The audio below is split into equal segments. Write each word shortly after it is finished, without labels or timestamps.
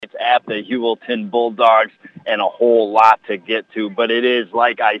at the Heuvelton Bulldogs and a whole lot to get to. But it is,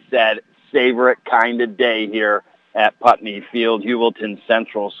 like I said, savor it kind of day here at Putney Field. Heuvelton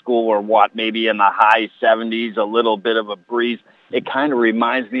Central School, or maybe in the high 70s, a little bit of a breeze. It kind of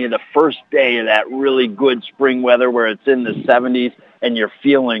reminds me of the first day of that really good spring weather where it's in the 70s and you're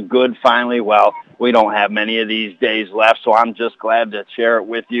feeling good finally. Well, we don't have many of these days left, so I'm just glad to share it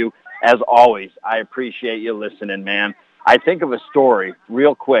with you. As always, I appreciate you listening, man. I think of a story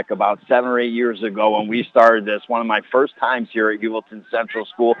real quick about 7 or 8 years ago when we started this, one of my first times here at Heuvelton Central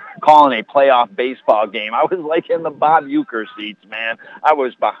School, calling a playoff baseball game. I was like in the Bob Uecker seats, man. I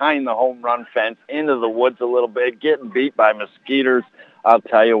was behind the home run fence, into the woods a little bit, getting beat by mosquitoes. I'll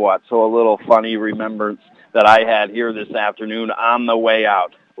tell you what, so a little funny remembrance that I had here this afternoon on the way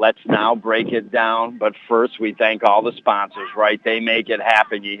out. Let's now break it down, but first we thank all the sponsors, right? They make it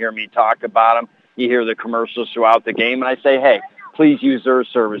happen. You hear me talk about them. You hear the commercials throughout the game, and I say, hey, please use their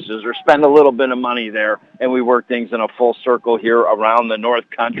services or spend a little bit of money there, and we work things in a full circle here around the North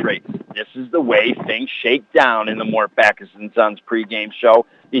Country. This is the way things shake down in the Mort Backus & Sons pregame show.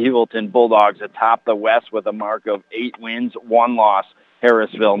 The Heuvelton Bulldogs atop the West with a mark of 8 wins, 1 loss.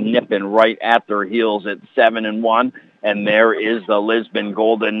 Harrisville nipping right at their heels at 7-1. And there is the Lisbon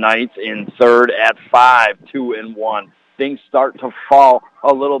Golden Knights in third at 5-2-1. Things start to fall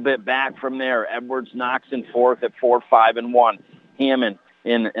a little bit back from there. Edwards-Knox in fourth at 4-5-1. Hammond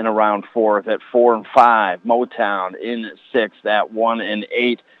in around fourth at 4-5. Motown in sixth at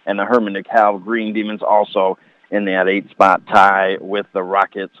 1-8. And the Herman DeKalb Green Demons also in that 8-spot tie with the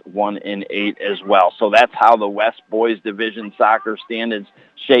Rockets 1-8 as well. So that's how the West Boys Division soccer standings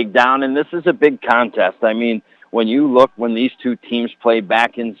shake down. And this is a big contest. I mean, when you look, when these two teams played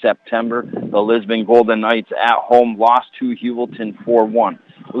back in September, the Lisbon Golden Knights at home lost to Heuvelton 4-1.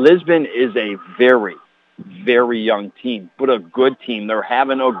 Lisbon is a very, very young team, but a good team. They're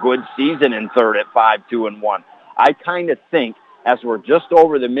having a good season in third at 5-2-1. I kind of think as we're just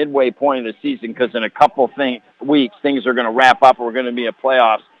over the midway point of the season, because in a couple weeks things are going to wrap up, we're going to be at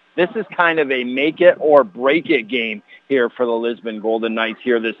playoffs. This is kind of a make it or break it game here for the Lisbon Golden Knights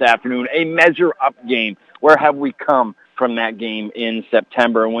here this afternoon, a measure-up game. Where have we come from that game in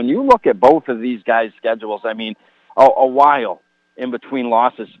September? And when you look at both of these guys' schedules, I mean, a while in between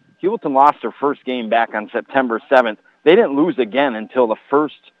losses. Heuvelton lost their first game back on September 7th. They didn't lose again until the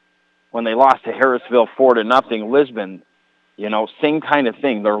first, when they lost to Harrisville 4-0. Lisbon, same kind of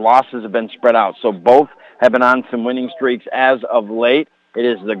thing. Their losses have been spread out. So both have been on some winning streaks as of late. It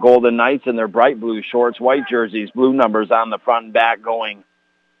is the Golden Knights in their bright blue shorts, white jerseys, blue numbers on the front and back going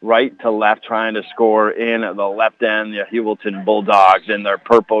right to left, trying to score in the left end. The Heuvelton Bulldogs in their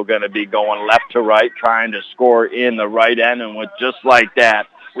purple going to be going left to right, trying to score in the right end. And with just like that,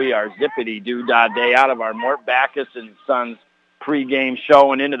 we are zippity-doo-dah-day out of our Mort Backus & Sons pregame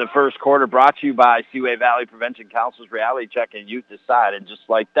show and into the first quarter, brought to you by Seaway Valley Prevention Council's Reality Check and Youth Decide. And just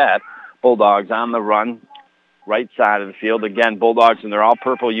like that, Bulldogs on the run, right side of the field. Again, Bulldogs, and they're all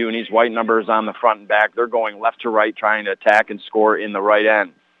purple unis, white numbers on the front and back. They're going left to right, trying to attack and score in the right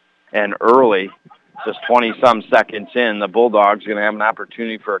end. And early, just 20-some seconds in, the Bulldogs are going to have an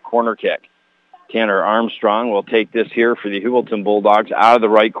opportunity for a corner kick. Tanner Armstrong will take this here for the Heuvelton Bulldogs out of the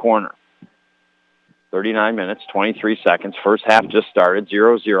right corner. 39 minutes, 23 seconds. First half just started,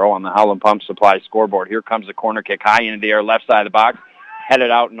 0-0 on the Howland Pump Supply scoreboard. Here comes the corner kick high into the air, left side of the box.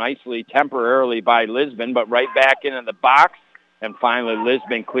 Headed out nicely temporarily by Lisbon, but right back into the box. And finally,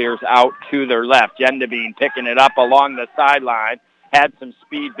 Lisbon clears out to their left. Gendabine picking it up along the sideline. Had some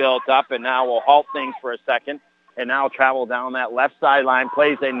speed built up, and now will halt things for a second. And now travel down that left sideline.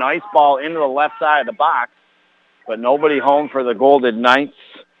 Plays a nice ball into the left side of the box. But nobody home for the Golden Knights.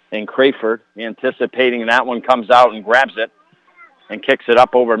 And Crayford, anticipating that one, comes out and grabs it and kicks it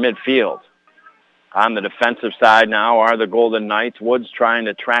up over midfield. On the defensive side now are the Golden Knights. Woods trying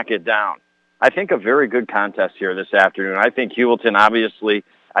to track it down. I think a very good contest here this afternoon. I think Heuvelton, obviously,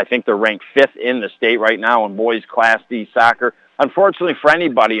 I think they're ranked 5th in the state right now in boys Class D soccer. Unfortunately for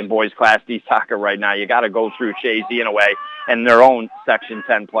anybody in boys Class D soccer right now, you got to go through Chazy in a way and their own Section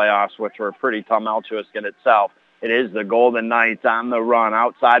 10 playoffs, which were pretty tumultuous in itself. It is the Golden Knights on the run,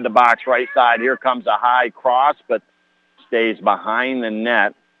 outside the box, right side. Here comes a high cross, but stays behind the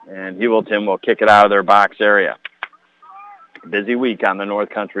net, and Heuvelton will kick it out of their box area. Busy week on the North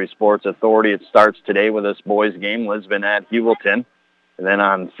Country Sports Authority. It starts today with this boys game, Lisbon at Heuvelton. And then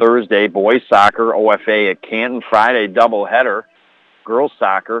on Thursday, boys soccer, OFA at Canton. Friday, doubleheader. Girls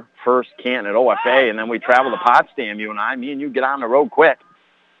soccer, first Canton at OFA, and then we travel to Potsdam, me and you get on the road quick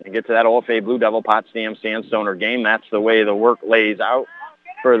and get to that OFA Blue Devil Potsdam Sandstoner game. That's the way the work lays out.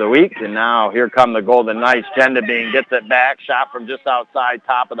 for the week. And now here come the Golden Knights. Gendabine gets it back, shot from just outside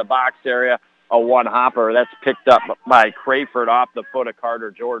top of the box area, a one-hopper. That's picked up by Crayford off the foot of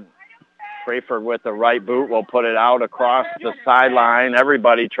Carter Jordan. Crayford with the right boot will put it out across the sideline.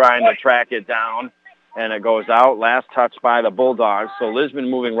 Everybody trying to track it down, and it goes out. Last touch by the Bulldogs. So Lisbon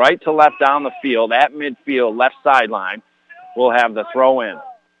moving right to left down the field at midfield, left sideline. We'll have the throw-in.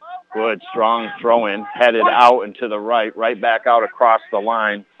 Good, strong throw-in, headed out and to the right back out across the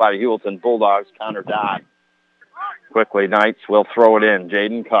line by the Heuvelton Bulldogs, Connor Dodd. Quickly, Knights will throw it in.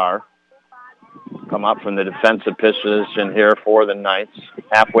 Jaden Carr come up from the defensive position here for the Knights,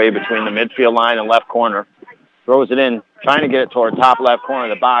 halfway between the midfield line and left corner. Throws it in, trying to get it toward top left corner of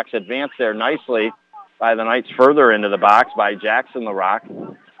the box. Advanced there nicely by the Knights further into the box by Jackson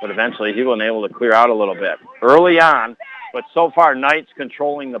LaRock, but eventually he wasn't able to clear out a little bit. Early on, but so far Knights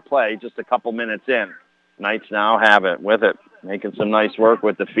controlling the play just a couple minutes in. Knights now have it with it, making some nice work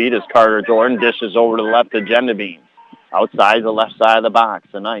with the feet as Carter Jordan dishes over to the left to Gendabine. Outside the left side of the box,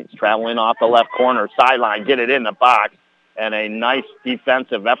 the Knights traveling off the left corner sideline, get it in the box, and a nice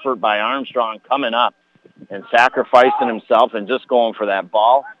defensive effort by Armstrong coming up and sacrificing himself and just going for that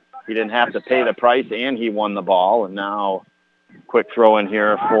ball. He didn't have to pay the price, and he won the ball. And now quick throw in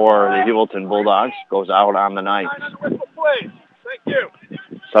here for the Heuvelton Bulldogs. Goes out on the Knights. Thank you.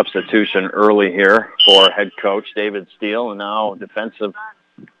 Substitution early here for head coach David Steele, and now defensive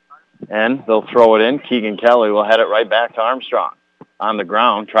end. They'll throw it in. Keegan Kelly will head it right back to Armstrong. On the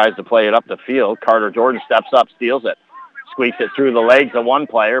ground, tries to play it up the field. Carter Jordan steps up, steals it. Squeaks it through the legs of one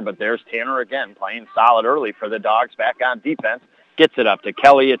player, but there's Tanner again playing solid early for the Dogs back on defense. Gets it up to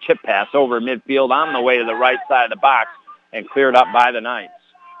Kelly, a chip pass over midfield on the way to the right side of the box and cleared up by the Knights.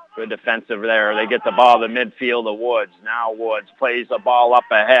 Good defensive there. They get the ball to midfield of Woods. Now Woods plays the ball up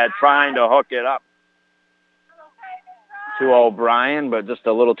ahead, trying to hook it up to O'Brien, but just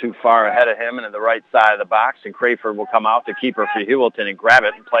a little too far ahead of him and to the right side of the box. And Crayford will come out, the keeper for Heuvelton, and grab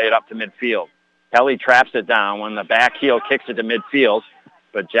it and play it up to midfield. Kelly traps it down when the back heel kicks it to midfield,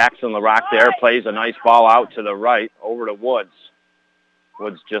 but Jackson LaRock there plays a nice ball out to the right over to Woods.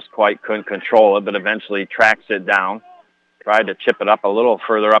 Woods just quite couldn't control it, but eventually tracks it down. Tried to chip it up a little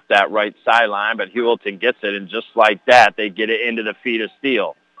further up that right sideline, but Heuvelton gets it, and just like that, they get it into the feet of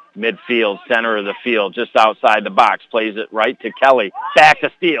Steele. Midfield, center of the field, just outside the box. Plays it right to Kelly. Back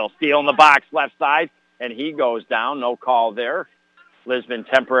to Steele. Steele in the box, left side, and he goes down. No call there. Lisbon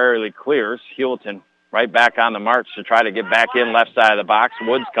temporarily clears. Heuvelton right back on the march to try to get back in left side of the box.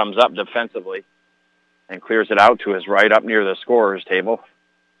 Woods comes up defensively and clears it out to his right up near the scorer's table.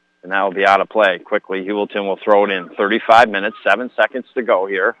 And that will be out of play. Quickly, Heuvelton will throw it in. 35 minutes, 7 seconds to go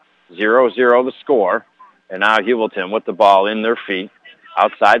here. 0-0 the score. And now Heuvelton with the ball in their feet.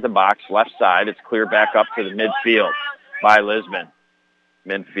 Outside the box, left side. It's cleared back up to the midfield by Lisbon.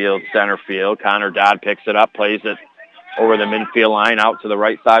 Midfield, center field. Connor Dodd picks it up, plays it over the midfield line out to the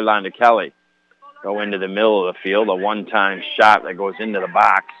right sideline to Kelly. Go into the middle of the field. A one-time shot that goes into the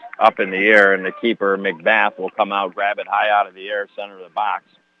box up in the air, and the keeper, McBath, will come out, grab it high out of the air, center of the box.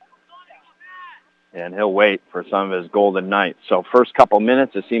 And he'll wait for some of his Golden Knights. So first couple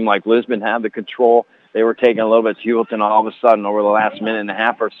minutes, it seemed like Lisbon had the control. They were taking a little bit to Heuvelton all of a sudden over the last minute and a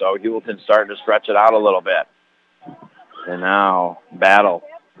half or so. Heuvelton starting to stretch it out a little bit. And now battle,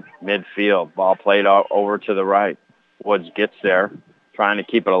 midfield, ball played out over to the right. Woods gets there, trying to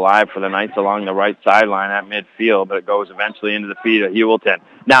keep it alive for the Knights along the right sideline at midfield, but it goes eventually into the feet of Heuvelton.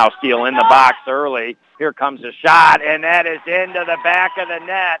 Now Steele in the box early. Here comes a shot, and that is into the back of the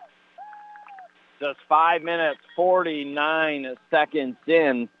net. Just 5 minutes, 49 seconds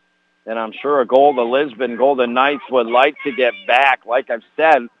in. And I'm sure a goal the Lisbon Golden Knights would like to get back. Like I've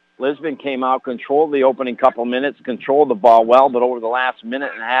said, Lisbon came out, controlled the opening couple minutes, controlled the ball well, but over the last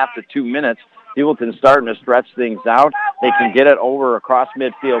minute and a half to 2 minutes, Heuvelton's starting to stretch things out. They can get it over across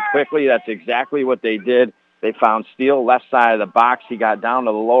midfield quickly. That's exactly what they did. They found Steele left side of the box. He got down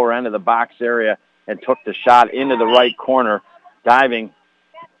to the lower end of the box area and took the shot into the right corner. Diving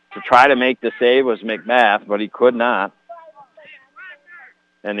to try to make the save was McMath, but he could not.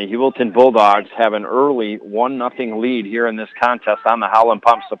 And the Heuvelton Bulldogs have an early 1-0 lead here in this contest on the Howland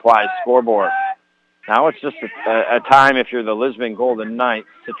Pump Supply scoreboard. Now it's just a time, if you're the Lisbon Golden Knights,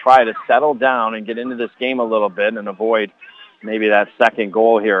 to try to settle down and get into this game a little bit and avoid maybe that second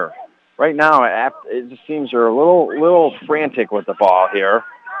goal here. Right now, it just seems they're a little frantic with the ball here.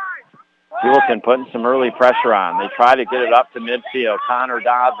 Heuvelton putting some early pressure on. They try to get it up to midfield. Connor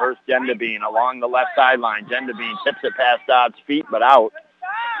Dodd versus Gendabine along the left sideline. Gendabine tips it past Dodd's feet, but out.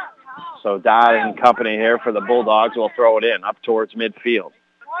 So Dodd and company here for the Bulldogs will throw it in up towards midfield.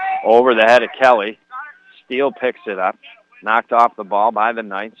 Over the head of Kelly. Steele picks it up. Knocked off the ball by the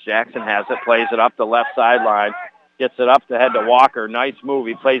Knights. Jackson has it, plays it up the left sideline, gets it up to head to Walker. Nice move.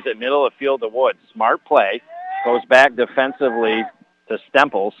 He plays it middle of field to Woods. Smart play. Goes back defensively to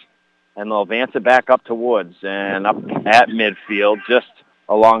Stemples, and they'll advance it back up to Woods. And up at midfield, just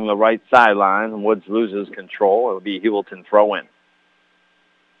along the right sideline, Woods loses control. It'll be Heuvelton throw-in.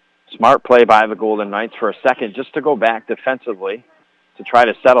 Smart play by the Golden Knights for a second just to go back defensively to try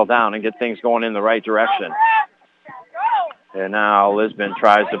to settle down and get things going in the right direction. And now Lisbon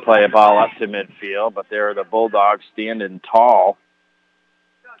tries to play a ball up to midfield, but there are the Bulldogs standing tall.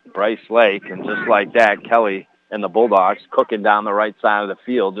 Bryce Lake, and just like that, Kelly and the Bulldogs cooking down the right side of the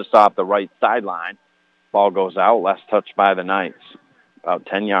field, just off the right sideline. Ball goes out, last touched by the Knights. About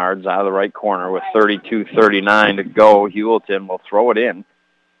 10 yards out of the right corner with 32-39 to go. Heuvelton will throw it in.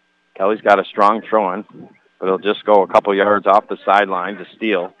 Kelly's got a strong throw-in, but he'll just go a couple yards off the sideline to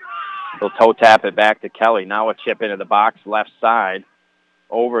steal. He'll toe tap it back to Kelly. Now a chip into the box, left side,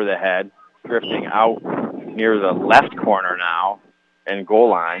 over the head, drifting out near the left corner now, and goal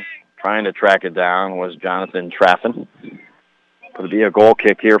line. Trying to track it down was Jonathan Traffin. It'll be a goal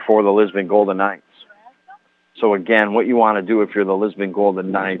kick here for the Lisbon Golden Knights. So again, what you want to do if you're the Lisbon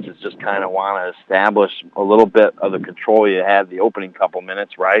Golden Knights is just kind of want to establish a little bit of the control you had the opening couple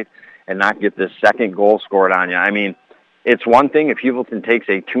minutes, right, and not get this second goal scored on you. I mean, it's one thing if Heuvelton takes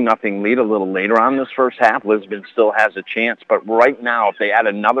a 2-0 lead a little later on this first half, Lisbon still has a chance. But right now, if they add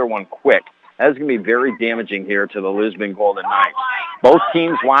another one quick, that is going to be very damaging here to the Lisbon Golden Knights. Both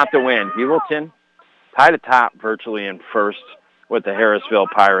teams want to win. Heuvelton tied atop virtually in first with the Harrisville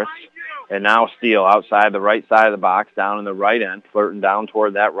Pirates. And now Steele outside the right side of the box, down in the right end, flirting down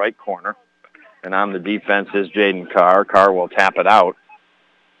toward that right corner. And on the defense is Jaden Carr. Carr will tap it out.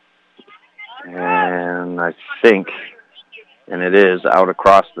 And I think... and it is out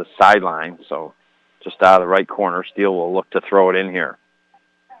across the sideline, so just out of the right corner. Steele will look to throw it in here.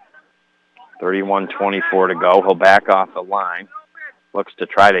 31-24 to go. He'll back off the line. Looks to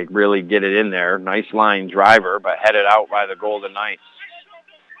try to really get it in there. Nice line driver, but headed out by the Golden Knights.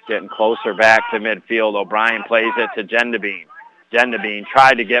 Getting closer back to midfield. O'Brien plays it to Gendabine. Gendabine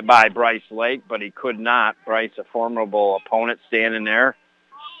tried to get by Bryce Lake, but he could not. Bryce, a formidable opponent, standing there.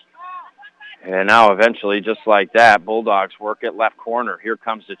 And now eventually, just like that, Bulldogs work at left corner. Here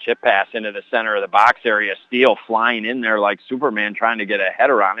comes the chip pass into the center of the box area. Steele flying in there like Superman trying to get a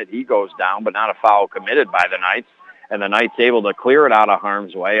header on it. He goes down, but not a foul committed by the Knights. And the Knights able to clear it out of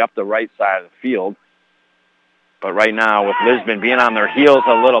harm's way up the right side of the field. But right now, with Lisbon being on their heels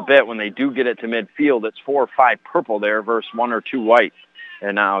a little bit, when they do get it to midfield, it's 4 or 5 purple there versus 1 or 2 white.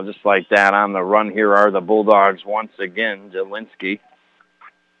 And now, just like that, on the run here are the Bulldogs once again. Jelinski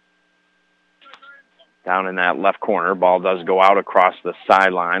down in that left corner. Ball does go out across the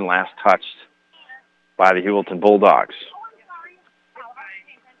sideline. Last touched by the Heuvelton Bulldogs.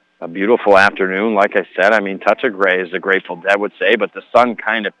 A beautiful afternoon, like I said. I mean, touch of gray, as the Grateful Dead would say, but the sun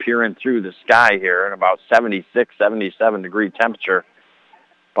kind of peering through the sky here in about 76, 77-degree temperature.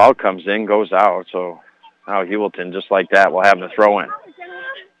 Ball comes in, goes out, so now Heuvelton, just like that, will have the throw-in.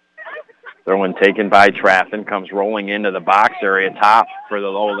 Throw-in taken by Traffin, comes rolling into the box area top for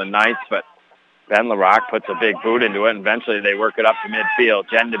the Golden Knights, but Ben LaRock puts a big boot into it, and eventually they work it up to midfield.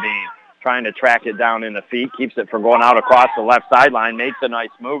 Gendabine trying to track it down in the feet, keeps it from going out across the left sideline, makes a nice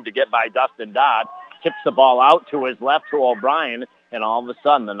move to get by Dustin Dodd, tips the ball out to his left to O'Brien, and all of a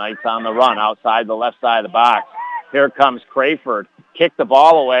sudden the Knights on the run outside the left side of the box. Here comes Crayford, kicked the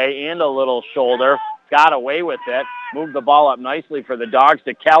ball away and a little shoulder, got away with it, moved the ball up nicely for the Dogs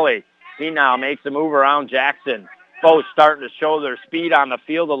to Kelly. He now makes a move around Jackson. Both starting to show their speed on the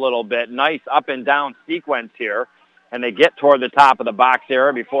field a little bit. Nice up and down sequence here. And they get toward the top of the box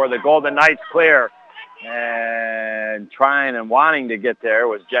area before the Golden Knights clear. And trying and wanting to get there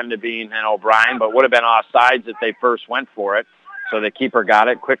was Gendabine and O'Brien, but would have been offsides if they first went for it. So the keeper got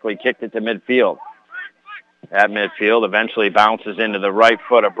it, quickly kicked it to midfield. At midfield, eventually bounces into the right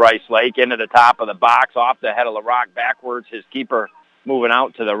foot of Bryce Lake, into the top of the box, off the head of LaRock backwards. His keeper moving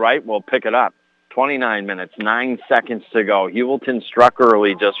out to the right will pick it up. 29 minutes, 9 seconds to go. Heuvelton struck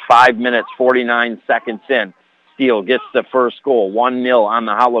early, just 5 minutes, 49 seconds in. Steele gets the first goal, 1-0 on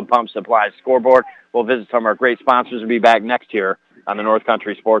the Howland Pump Supply scoreboard. We'll visit some of our great sponsors and be back next year on the North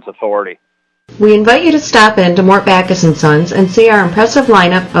Country Sports Authority. We invite you to stop in to Mort Backus & Sons and see our impressive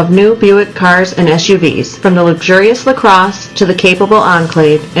lineup of new Buick cars and SUVs. From the luxurious LaCrosse to the capable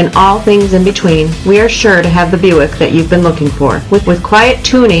Enclave and all things in between, we are sure to have the Buick that you've been looking for. With quiet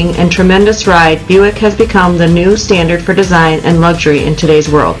tuning and tremendous ride, Buick has become the new standard for design and luxury in today's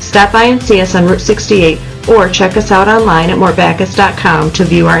world. Stop by and see us on Route 68, or check us out online at mortbackus.com to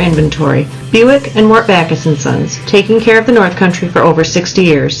view our inventory. Buick and Mort Backus & Sons, taking care of the North Country for over 60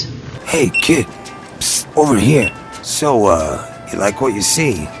 years. Hey, kid. Psst, over here. So, you like what you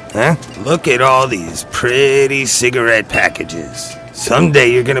see, huh? Look at all these pretty cigarette packages.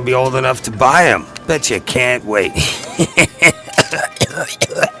 Someday you're gonna be old enough to buy them. Bet you can't wait.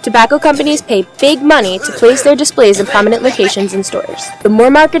 Tobacco companies pay big money to place their displays in prominent locations in stores. The more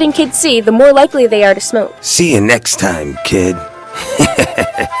marketing kids see, the more likely they are to smoke. See you next time, kid.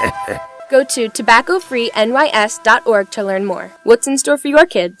 Go to tobaccofreenys.org to learn more. What's in store for your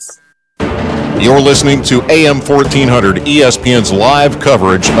kids? You're listening to AM 1400 ESPN's live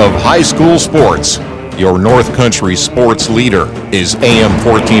coverage of high school sports. Your North Country sports leader is AM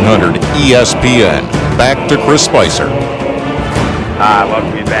 1400 ESPN. Back to Chris Spicer. Hi,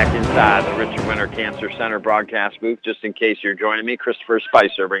 welcome you back inside the Richard Winter Cancer Center broadcast booth. Just in case you're joining me, Christopher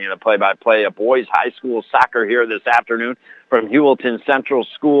Spicer bringing the play-by-play of boys high school soccer here this afternoon from Heuvelton Central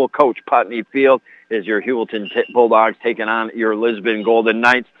School. Coach Putney Field is your Heuvelton Bulldogs taking on your Lisbon Golden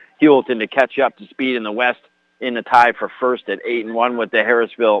Knights. Heuvelton to catch up to speed in the West in the tie for first at 8-1 with the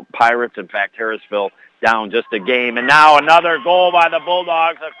Harrisville Pirates. In fact, Harrisville down just a game. And now another goal by the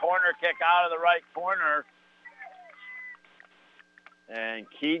Bulldogs, a corner kick out of the right corner. And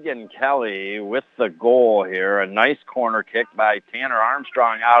Keegan Kelly with the goal here. A nice corner kick by Tanner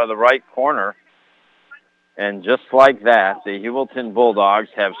Armstrong out of the right corner. And just like that, the Heuvelton Bulldogs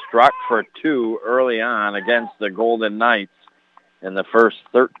have struck for two early on against the Golden Knights in the first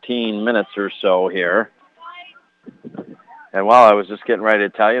 13 minutes or so here. And while I was just getting ready to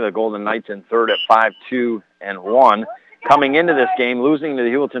tell you, the Golden Knights in third at 5-2-1. Coming into this game, losing to the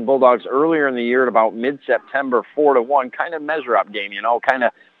Heuvelton Bulldogs earlier in the year at about mid-September, 4-1, kind of measure-up game, kind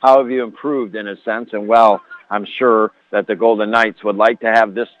of how have you improved in a sense. And, well, I'm sure that the Golden Knights would like to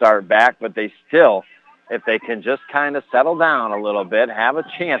have this start back, but they still, if they can just kind of settle down a little bit, have a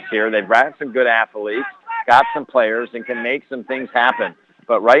chance here. They've got some good athletes, got some players, and can make some things happen.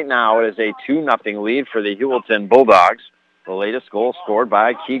 But right now it is a 2-0 lead for the Heuvelton Bulldogs. The latest goal scored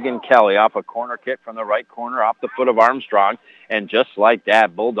by Keegan Kelly off a corner kick from the right corner off the foot of Armstrong. And just like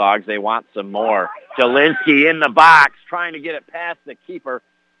that, Bulldogs, they want some more. Jelinski in the box trying to get it past the keeper,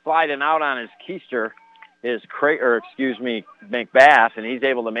 sliding out on his keister, McBath, and he's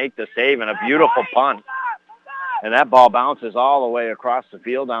able to make the save and a beautiful punt. And that ball bounces all the way across the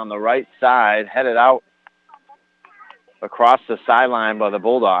field on the right side, headed out across the sideline by the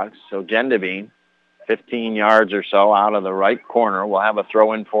Bulldogs. So Gendabine, 15 yards or so out of the right corner, will have a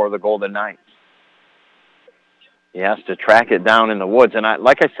throw-in for the Golden Knights. He has to track it down in the woods. And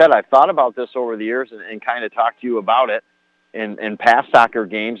like I said, I've thought about this over the years and kind of talked to you about it in past soccer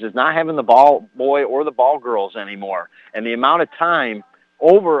games, is not having the ball boy or the ball girls anymore. And the amount of time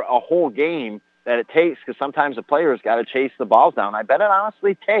over a whole game that it takes, because sometimes the players got to chase the balls down. I bet it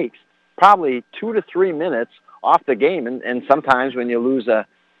honestly takes probably 2 to 3 minutes off the game. And sometimes when you lose a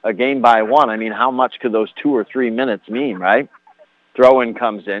game by one, I mean, how much could those 2 or 3 minutes mean, right? Throw-in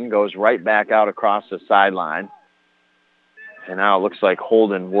comes in, goes right back out across the sideline. And now it looks like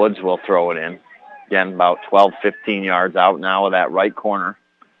Holden Woods will throw it in. Again, about 12, 15 yards out now of that right corner.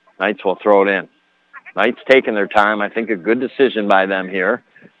 Knights will throw it in. Knights taking their time. I think a good decision by them here.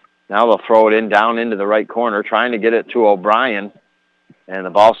 Now they'll throw it in down into the right corner, trying to get it to O'Brien. And the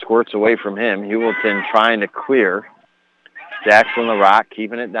ball squirts away from him. Heuvelton trying to clear. Jackson LaRock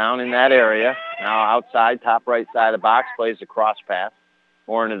keeping it down in that area. Now outside, top right side of the box, plays a cross pass.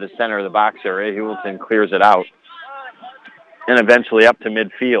 More into the center of the box area. Heuvelton clears it out. And eventually up to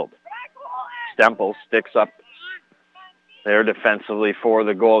midfield. Stempel sticks up there defensively for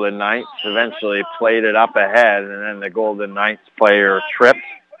the Golden Knights. Eventually played it up ahead, and then the Golden Knights player tripped.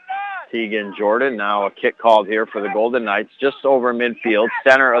 Tegan Jordan, now a kick called here for the Golden Knights, just over midfield,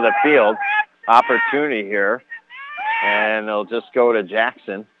 center of the field. Opportunity here. And they'll just go to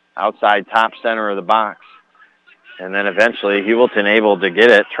Jackson, outside top center of the box. And then eventually Heuvelton able to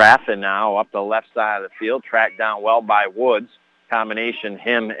get it. Traffin now up the left side of the field, tracked down well by Woods. Combination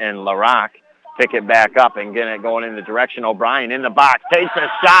him and LaRock. Pick it back up and get it going in the direction. O'Brien in the box, takes a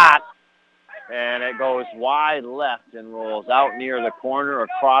shot. And it goes wide left and rolls out near the corner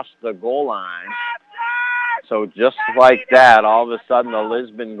across the goal line. So just like that, all of a sudden the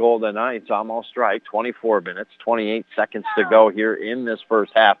Lisbon Golden Knights almost strike. 24 minutes, 28 seconds to go here in this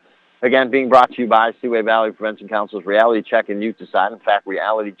first half. Again, being brought to you by Seaway Valley Prevention Council's Reality Check in Youth Decide. In fact,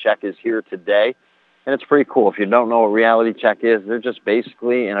 Reality Check is here today. And it's pretty cool. If you don't know what Reality Check is, they're just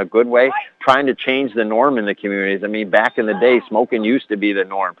basically, in a good way, trying to change the norm in the communities. I mean, back in the day, smoking used to be the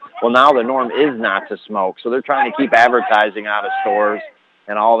norm. Well, now the norm is not to smoke. So they're trying to keep advertising out of stores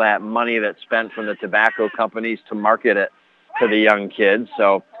and all that money that's spent from the tobacco companies to market it to the young kids.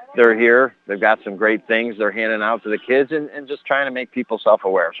 So they're here. They've got some great things they're handing out to the kids and just trying to make people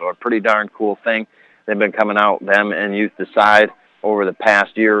self-aware. So a pretty darn cool thing. They've been coming out, them and Youth Decide, over the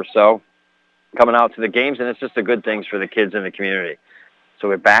past year or so, coming out to the games, and it's just a good thing for the kids in the community. So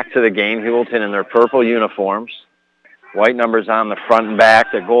we're back to the game. Heuvelton in their purple uniforms, white numbers on the front and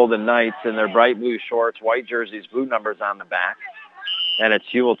back. The Golden Knights in their bright blue shorts, white jerseys, blue numbers on the back. And it's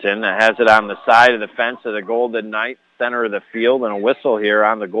Heuvelton that has it on the side of the fence of the Golden Knights, center of the field, and a whistle here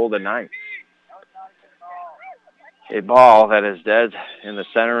on the Golden Knights. A ball that is dead in the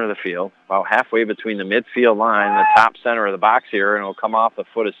center of the field, about halfway between the midfield line and the top center of the box here, and it'll come off the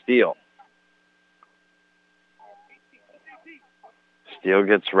foot of Steele. Steele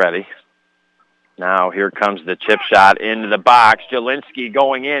gets ready. Now here comes the chip shot into the box. Jelinski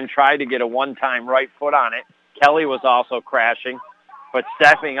going in, tried to get a one-time right foot on it. Kelly was also crashing, but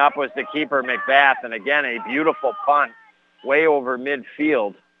stepping up was the keeper, McBath, and again, a beautiful punt way over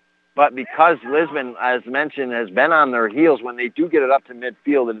midfield. But because Lisbon, as mentioned, has been on their heels, when they do get it up to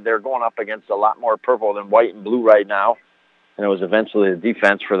midfield, and they're going up against a lot more purple than white and blue right now, and it was eventually the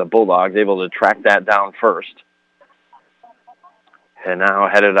defense for the Bulldogs able to track that down first. And now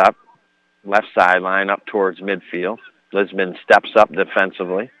headed up, left sideline up towards midfield. Lisbon steps up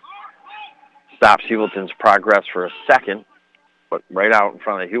defensively, stops Heuvelton's progress for a second, but right out in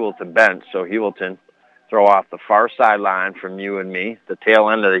front of the Heuvelton bench, so Heuvelton throw off the far sideline from you and me. The tail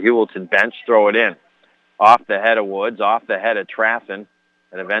end of the Heuvelton bench, throw it in. Off the head of Woods, off the head of Trafton,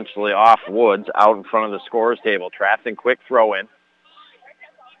 and eventually off Woods out in front of the scorer's table. Trafton, quick throw in.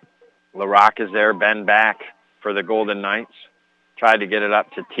 LaRock is there, bend back for the Golden Knights. Tried to get it up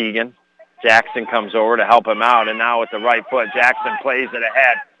to Teagan. Jackson comes over to help him out, and now with the right foot, Jackson plays it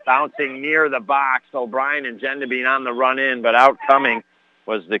ahead. Bouncing near the box, O'Brien and Gendebine on the run in, but out coming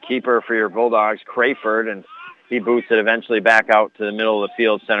was the keeper for your Bulldogs, Crayford, and he boots it eventually back out to the middle of the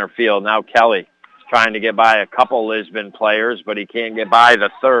field, center field. Now Kelly trying to get by a couple Lisbon players, but he can't get by the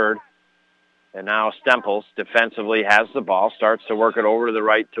third. And now Stemples defensively has the ball, starts to work it over to the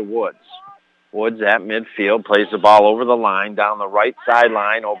right to Woods. Woods at midfield, plays the ball over the line, down the right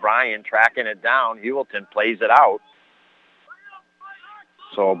sideline. O'Brien tracking it down. Heuvelton plays it out.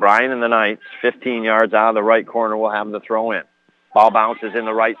 So O'Brien and the Knights, 15 yards out of the right corner, will have the throw in. Ball bounces in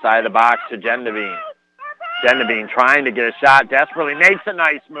the right side of the box to Gendebine. Gendebine trying to get a shot, desperately makes a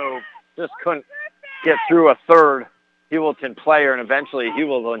nice move. Just couldn't get through a third Heuvelton player, and eventually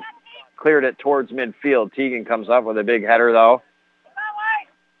Heuvelton cleared it towards midfield. Teagan comes up with a big header, though.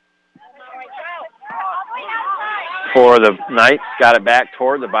 For the Knights, got it back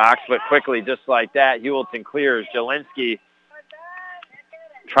toward the box, but quickly, just like that, Heuvelton clears. Jelinski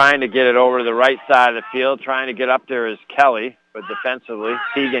trying to get it over to the right side of the field. Trying to get up there is Kelly, but defensively,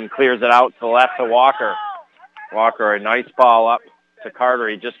 Teagan clears it out to the left to Walker. Walker, a nice ball up to Carter.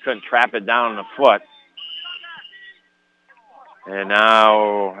 He just couldn't trap it down on the foot. And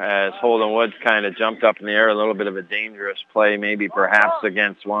now, as Holden Woods kind of jumped up in the air, a little bit of a dangerous play, maybe perhaps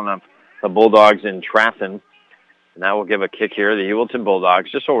against one of the Bulldogs in Trafton. And that will give a kick here. The Heuvelton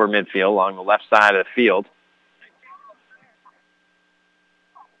Bulldogs just over midfield along the left side of the field.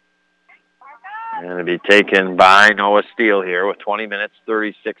 And it'll be taken by Noah Steele here with 20 minutes,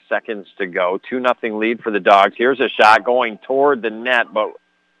 36 seconds to go. 2-0 lead for the Dogs. Here's a shot going toward the net, but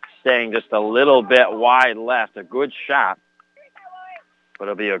staying just a little bit wide left. A good shot. But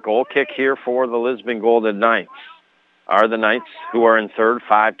it'll be a goal kick here for the Lisbon Golden Knights. Are the Knights, who are in third,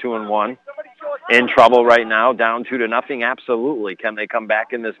 5-2-1, in trouble right now, down 2-0? Absolutely. Can they come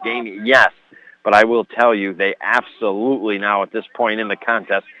back in this game? Yes. But I will tell you, they absolutely now at this point in the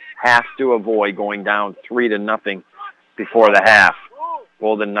contest have to avoid going down 3-0 before the half.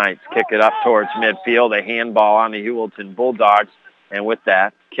 Golden Knights kick it up towards midfield. A handball on the Heuvelton Bulldogs. And with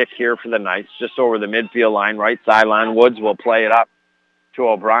that, kick here for the Knights just over the midfield line, right sideline. Woods will play it up to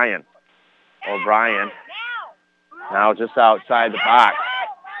O'Brien. O'Brien now just outside the box.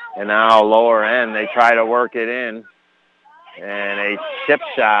 And now lower end, they try to work it in. And a chip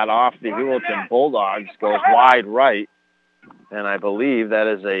shot off the Heuvelton Bulldogs goes wide right. And I believe that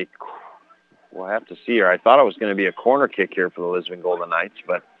is we'll have to see here. I thought it was going to be a corner kick here for the Lisbon Golden Knights,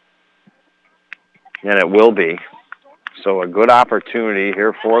 but and it will be. So a good opportunity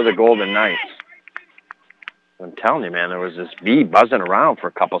here for the Golden Knights. I'm telling you, man, there was this bee buzzing around for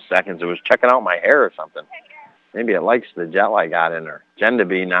a couple seconds. It was checking out my hair or something. Maybe it likes the gel I got in her.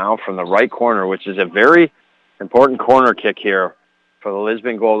 Gendebine now from the right corner, which is a very important corner kick here for the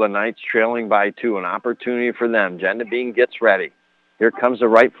Lisbon Golden Knights, trailing by 2. An opportunity for them. Gendebine gets ready. Here comes the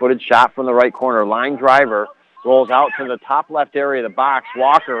right-footed shot from the right corner. Line driver Rolls out to the top left area of the box.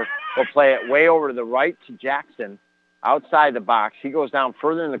 Walker will play it way over to the right to Jackson. Outside the box. He goes down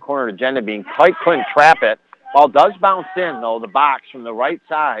further in the corner to Gendabine. Kite couldn't trap it. Ball does bounce in, though, the box from the right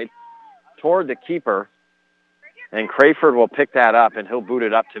side toward the keeper. And Crayford will pick that up, and he'll boot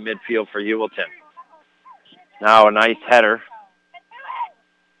it up to midfield for Heuvelton. Now a nice header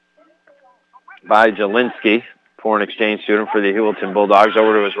by Jelinski, foreign exchange student for the Heuvelton Bulldogs,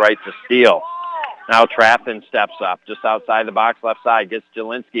 over to his right to Steele. Now Traffin steps up just outside the box, left side, gets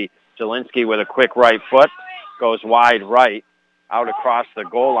Jelinski. Jelinski with a quick right foot, goes wide right, out across the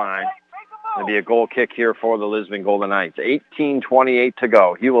goal line. It'll be a goal kick here for the Lisbon Golden Knights. 18:28 to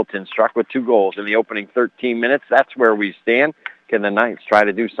go. Heuvelton struck with 2 goals in the opening 13 minutes. That's where we stand. Can the Knights try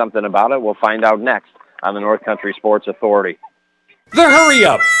to do something about it? We'll find out next on the North Country Sports Authority. The hurry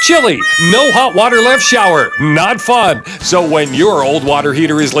up, chilly, no hot water left shower, not fun. So when your old water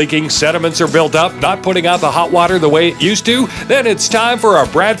heater is leaking, sediments are built up, not putting out the hot water the way it used to, then it's time for a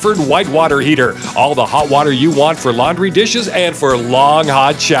Bradford white water heater. All the hot water you want for laundry, dishes, and for long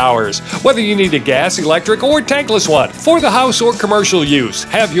hot showers. Whether you need a gas, electric, or tankless one, for the house or commercial use,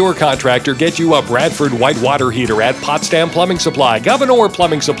 have your contractor get you a Bradford white water heater at Potsdam Plumbing Supply, Governor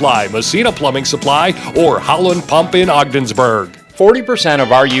Plumbing Supply, Messina Plumbing Supply, or Howland Pump in Ogdensburg. 40%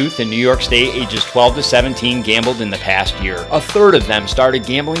 of our youth in New York State ages 12 to 17 gambled in the past year. A third of them started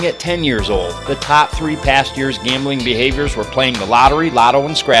gambling at 10 years old. The top 3 past year's gambling behaviors were playing the lottery, lotto,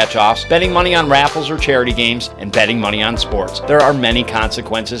 and scratch-offs, betting money on raffles or charity games, and betting money on sports. There are many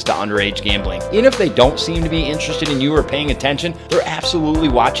consequences to underage gambling. Even if they don't seem to be interested in you or paying attention, they're absolutely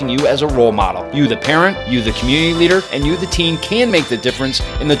watching you as a role model. You, the parent, you, the community leader, and you, the teen, can make the difference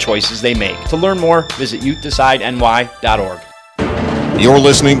in the choices they make. To learn more, visit youthdecideNY.org. You're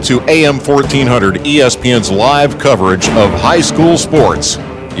listening to AM 1400 ESPN's live coverage of high school sports.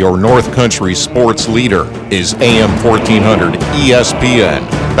 Your North Country sports leader is AM 1400 ESPN.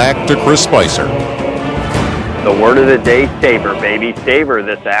 Back to Chris Spicer. The word of the day, savor, baby. Savor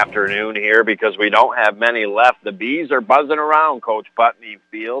this afternoon here because we don't have many left. The bees are buzzing around Coach Putney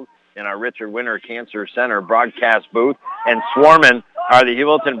Field in our Richard Winter Cancer Center broadcast booth, and swarming are the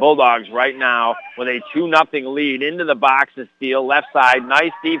Heuvelton Bulldogs right now with a 2-0 lead into the box of Steele. Left side,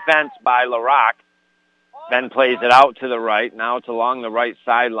 nice defense by LaRock. Ben plays it out to the right. Now it's along the right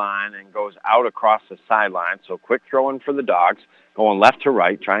sideline and goes out across the sideline. So quick throwing for the Dogs, going left to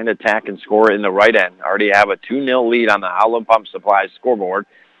right, trying to attack and score in the right end. Already have a 2-0 lead on the Howland Pump Supply scoreboard,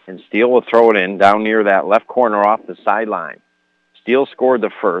 and Steele will throw it in down near that left corner off the sideline. Steele scored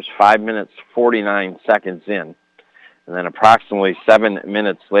the first, 5 minutes, 49 seconds in. And then approximately 7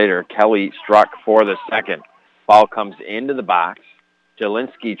 minutes later, Kelly struck for the second. Ball comes into the box.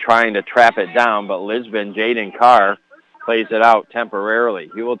 Jelinski trying to trap it down, but Lisbon, Jaden Carr, plays it out temporarily.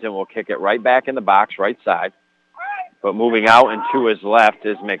 Heuvelton will kick it right back in the box, right side. But moving out and to his left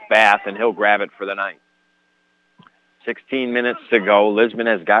is McBath, and he'll grab it for the night. 16 minutes to go. Lisbon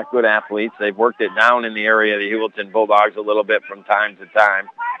has got good athletes. They've worked it down in the area of the Heuvelton Bulldogs a little bit from time to time,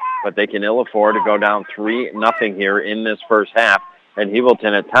 but they can ill afford to go down 3-0 here in this first half. And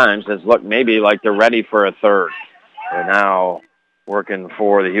Heuvelton at times has looked maybe like they're ready for a third. They're now working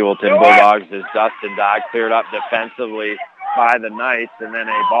for the Heuvelton Bulldogs as Dustin Dodd cleared up defensively by the Knights, and then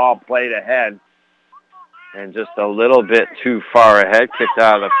a ball played ahead and just a little bit too far ahead, kicked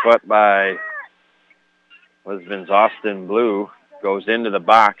out of the foot by Lisbon's Austin Blue, goes into the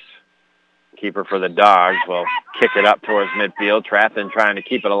box. Keeper for the Dogs will kick it up towards midfield. Traffin trying to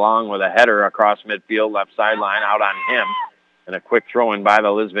keep it along with a header across midfield, left sideline, out on him. And a quick throw in by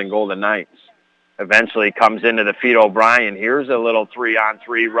the Lisbon Golden Knights. Eventually comes into the feet O'Brien. Here's a little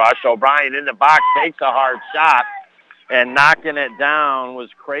 3-on-3 rush. O'Brien in the box, takes a hard shot, and knocking it down was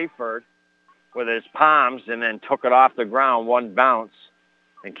Crayford with his palms, and then took it off the ground, one bounce,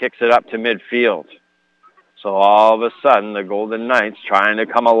 and kicks it up to midfield. So all of a sudden, the Golden Knights trying to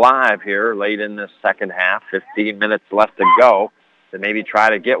come alive here late in the second half. 15 minutes left to go to maybe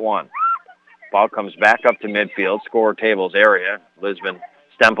try to get one. Ball comes back up to midfield, score tables area. Lisbon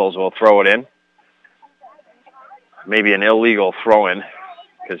Stemples will throw it in. Maybe an illegal throw-in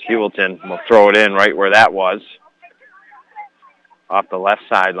because Heuvelton will throw it in right where that was, off the left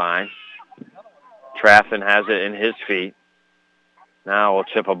sideline. Traffin has it in his feet. Now we'll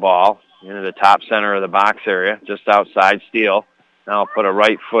chip a ball into the top center of the box area, just outside Steele. Now put a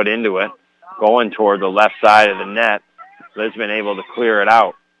right foot into it, going toward the left side of the net. Lisbon able to clear it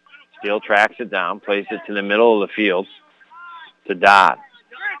out. Steele tracks it down, plays it to the middle of the field to Dodd.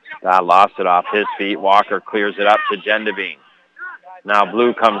 Dodd lost it off his feet. Walker clears it up to Gendabine. Now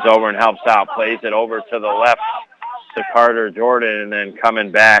Blue comes over and helps out, plays it over to the left to Carter Jordan, and then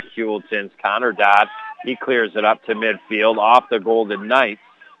coming back, Heuvelton's Connor Dodd He clears it up to midfield off the Golden Knights.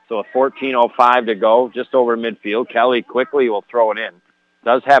 So a 14:05 to go, just over midfield. Kelly quickly will throw it in.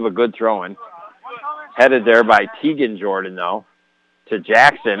 Does have a good throw-in. Headed there by Tegan Jordan, though, to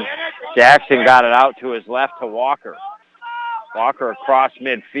Jackson. Jackson got it out to his left to Walker. Walker across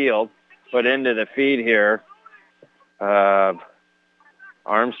midfield, put into the feed here.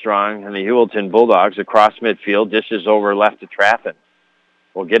 Armstrong and the Heuvelton Bulldogs across midfield, dishes over left to Traffin.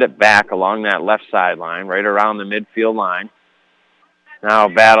 We'll get it back along that left sideline, right around the midfield line. Now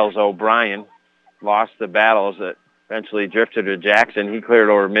battles O'Brien. Lost the battles that eventually drifted to Jackson. He cleared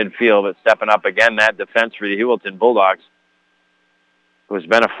over midfield, but stepping up again, that defense for the Heuvelton Bulldogs, who's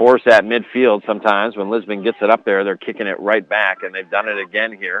been a force at midfield sometimes. When Lisbon gets it up there, they're kicking it right back, and they've done it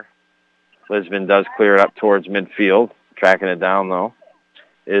again here. Lisbon does clear it up towards midfield. Tracking it down, though,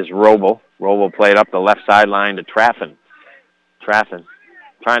 is Roble. Roble played up the left sideline to Traffin. Traffin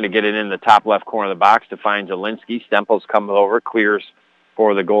trying to get it in the top left corner of the box to find Jelinski. Stemples comes over, clears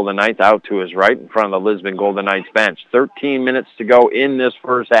for the Golden Knights out to his right in front of the Lisbon Golden Knights bench. 13 minutes to go in this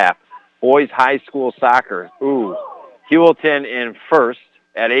first half. Boys high school soccer. Heuvelton in first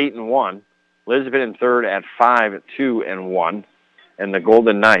at 8-1. Lisbon in third at 5-2-1. And the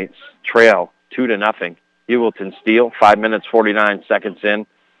Golden Knights trail 2-0. Heuvelton steal, 5 minutes, 49 seconds in.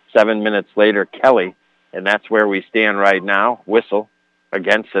 7 minutes later, Kelly. And that's where we stand right now. Whistle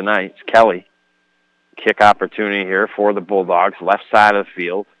against the Knights. Kelly. Kick opportunity here for the Bulldogs. Left side of the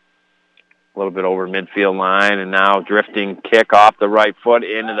field. A little bit over midfield line. And now drifting kick off the right foot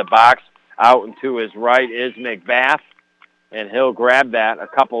into the box. Out and to his right is McBath. And he'll grab that a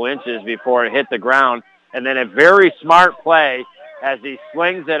couple inches before it hit the ground. And then a very smart play as he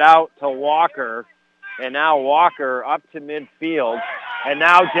slings it out to Walker. And now Walker up to midfield. And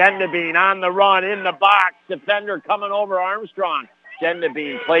now Gendabine on the run in the box. Defender coming over Armstrong.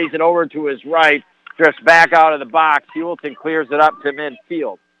 Gendabine plays it over to his right. Drifts back out of the box. Heuvelton clears it up to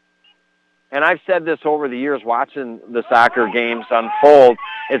midfield. And I've said this over the years watching the soccer games unfold,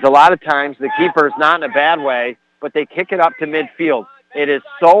 is a lot of times the keeper's not in a bad way, but they kick it up to midfield. It is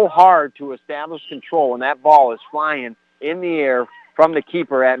so hard to establish control when that ball is flying in the air from the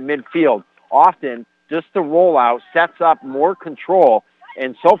keeper at midfield. Often, just the rollout sets up more control.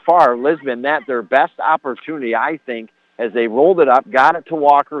 And so far, Lisbon, that's their best opportunity, I think, as they rolled it up, got it to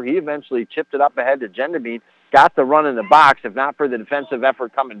Walker. He eventually chipped it up ahead to Gendabine, got the run in the box. If not for the defensive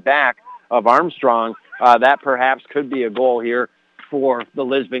effort coming back of Armstrong, that perhaps could be a goal here for the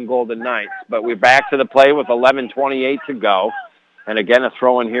Lisbon Golden Knights. But we're back to the play with 11:28 to go. And again, a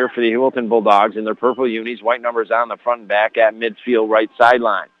throw in here for the Heuvelton Bulldogs in their purple unis, white numbers on the front and back at midfield right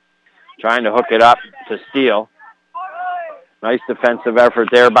sideline. Trying to hook it up to Steele. Nice defensive effort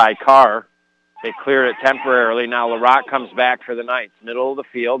there by Carr. They cleared it temporarily. Now LaRock comes back for the Knights. Middle of the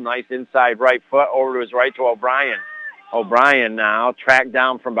field, nice inside right foot over to his right to O'Brien. O'Brien now tracked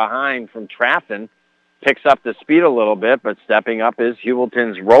down from behind from Traffin. Picks up the speed a little bit, but stepping up is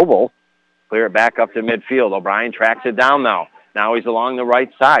Heuvelton's Roble. Clear it back up to midfield. O'Brien tracks it down now. Now he's along the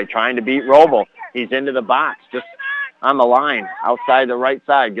right side trying to beat Roble. He's into the box, just on the line, outside the right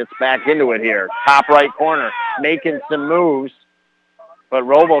side. Gets back into it here. Top right corner, making some moves. But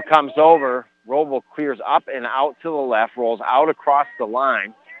Roble comes over. Roble clears up and out to the left, rolls out across the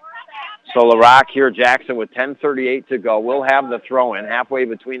line. So LaRock here, Jackson, with 10:38 to go, will have the throw-in halfway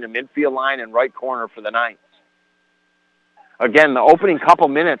between the midfield line and right corner for the Knights. Again, the opening couple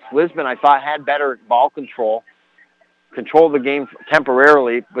minutes, Lisbon, I thought, had better ball control. Controlled the game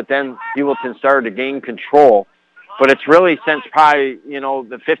temporarily, but then Heuvelton started to gain control. But it's really since probably,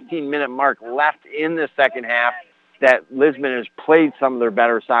 the 15-minute mark left in the second half that Lisbon has played some of their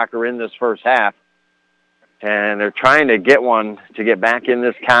better soccer in this first half. And they're trying to get one to get back in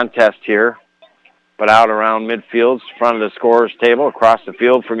this contest here. But out around midfield, front of the scorer's table, across the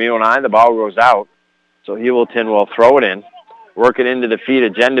field from you and I, the ball goes out. So Heuvelton will throw it in, work it into the feet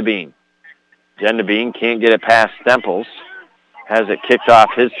of Gendabine. Gendabine can't get it past Stemples, has it kicked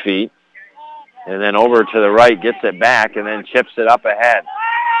off his feet, and then over to the right, gets it back, and then chips it up ahead.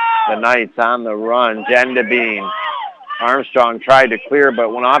 The Knights on the run. Gendabine. Armstrong tried to clear,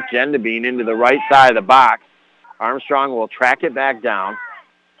 but went off Gendabine into the right side of the box. Armstrong will track it back down,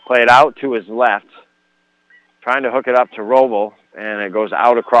 play it out to his left, trying to hook it up to Roble, and it goes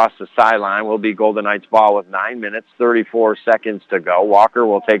out across the sideline. Will be Golden Knights ball with 9 minutes, 34 seconds to go. Walker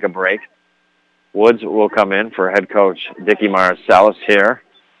will take a break. Woods will come in for head coach Dickie Marcellus here.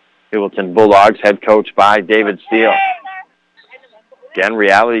 Heuvelton Bulldogs, head coach by David Steele. Again,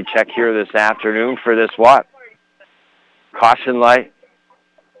 reality check here this afternoon for this caution light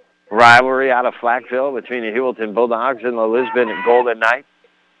rivalry out of Flackville between the Heuvelton Bulldogs and the Lisbon Golden Knights.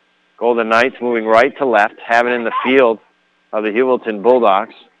 Golden Knights moving right to left, have it in the field of the Heuvelton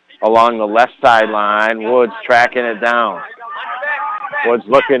Bulldogs along the left sideline. Woods tracking it down. Woods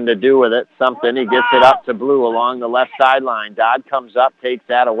looking to do with it something. He gets it up to Blue along the left sideline. Dodd comes up, takes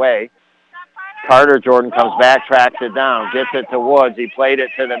that away. Carter Jordan comes back, tracks it down, gets it to Woods. He played it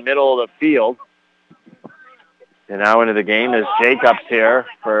to the middle of the field. And now into the game is Jacobs here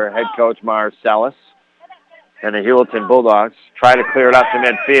for head coach Marcellus. And the Heuvelton Bulldogs try to clear it up to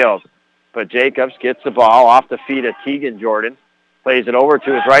midfield. But Jacobs gets the ball off the feet of Tegan Jordan, plays it over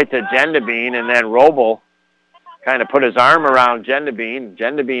to his right to Gendabine, and then Roble kind of put his arm around Gendabine.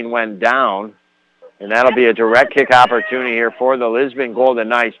 Gendabine went down, and that'll be a direct kick opportunity here for the Lisbon Golden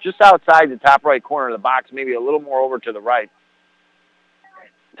Knights, just outside the top right corner of the box, maybe a little more over to the right,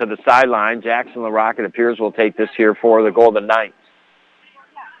 to the sideline. Jackson LaRock, it appears, will take this here for the Golden Knights.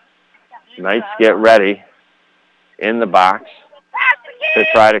 Knights get ready in the box to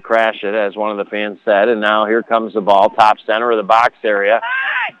try to crash it, as one of the fans said. And now here comes the ball, top center of the box area.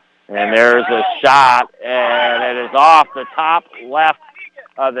 And there's a shot, and it is off the top left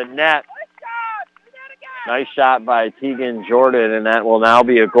of the net. Nice shot by Tegan Jordan, and that will now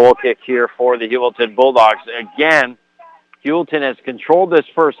be a goal kick here for the Heuvelton Bulldogs. Again, Heuvelton has controlled this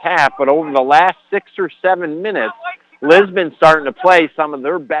first half, but over the last 6 or 7 minutes, Lisbon's starting to play some of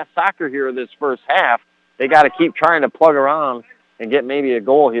their best soccer here this first half. They got to keep trying to plug around and get maybe a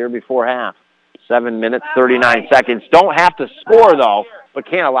goal here before half. 7 minutes, 39 seconds. Don't have to score, though, but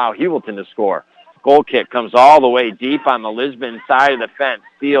can't allow Heuvelton to score. Goal kick comes all the way deep on the Lisbon side of the fence.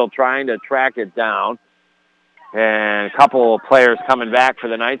 Steele trying to track it down. And a couple of players coming back for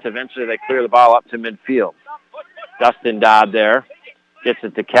the Knights. Eventually they clear the ball up to midfield. Dustin Dodd there gets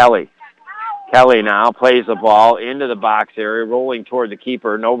it to Kelly. Kelly now plays the ball into the box area, rolling toward the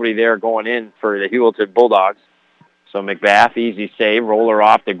keeper. Nobody there going in for the Heuvelton Bulldogs. So McBath, easy save, roller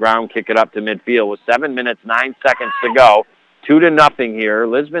off the ground, kick it up to midfield with 7 minutes, 9 seconds to go. 2-0 here.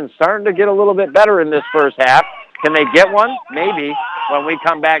 Lisbon's starting to get a little bit better in this first half. Can they get one? Maybe when we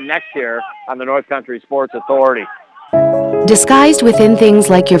come back next year on the North Country Sports Authority. Disguised within things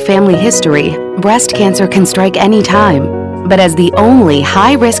like your family history, breast cancer can strike any time. But as the only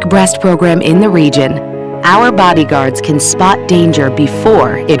high-risk breast program in the region, our bodyguards can spot danger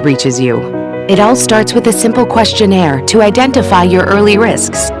before it reaches you. It all starts with a simple questionnaire to identify your early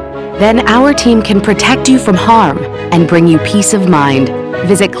risks. Then our team can protect you from harm and bring you peace of mind.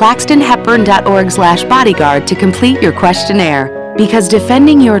 Visit claxtonhepburn.org/bodyguard to complete your questionnaire, because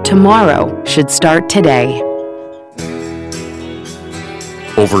defending your tomorrow should start today.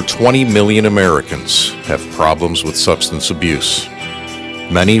 Over 20 million Americans have problems with substance abuse.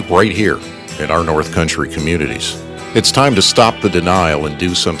 Many right here in our North Country communities. It's time to stop the denial and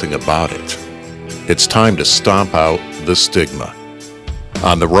do something about it. It's time to stomp out the stigma.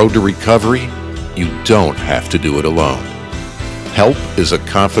 On the road to recovery, you don't have to do it alone. Help is a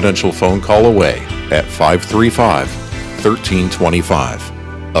confidential phone call away at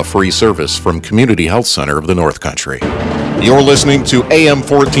 535-1325. A free service from Community Health Center of the North Country. You're listening to AM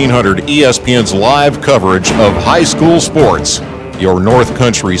 1400 ESPN's live coverage of high school sports. Your North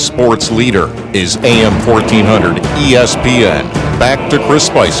Country sports leader is AM 1400 ESPN. Back to Chris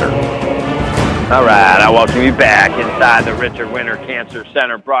Spicer. All right, I welcome you back inside the Richard Winter Cancer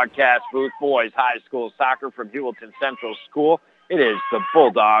Center broadcast booth. Boys high school soccer from Heuvelton Central School. It is the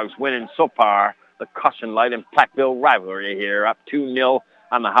Bulldogs winning so far the Caution Light and Plaqueville rivalry here, up 2-0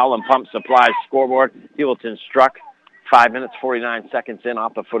 on the Howland Pump Supply scoreboard. Heuvelton struck 5 minutes, 49 seconds in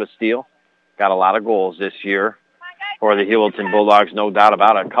off the foot of steel. Got a lot of goals this year for the Heuvelton Bulldogs, no doubt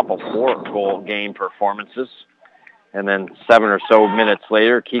about it. A couple 4-goal game performances. And then 7 or so minutes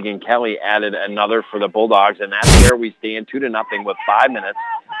later, Keegan Kelly added another for the Bulldogs, and that's where we stand 2-0 with 5 minutes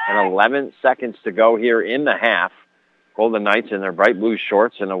and 11 seconds to go here in the half. Golden Knights in their bright blue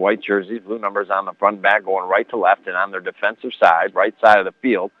shorts and the white jerseys, blue numbers on the front and back, going right to left, and on their defensive side, right side of the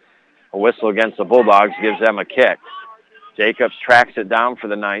field. A whistle against the Bulldogs gives them a kick. Jacobs tracks it down for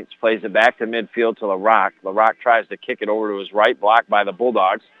the Knights, plays it back to midfield to LaRock. LaRock tries to kick it over to his right, blocked by the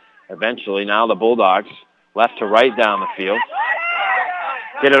Bulldogs. Eventually, now the Bulldogs left to right down the field.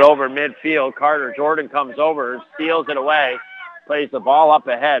 Get it over midfield. Carter Jordan comes over, steals it away, plays the ball up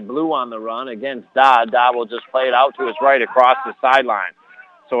ahead. Blue on the run against Dodd. Dodd will just play it out to his right across the sideline.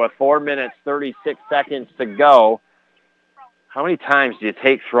 So with 4 minutes, 36 seconds to go, how many times do you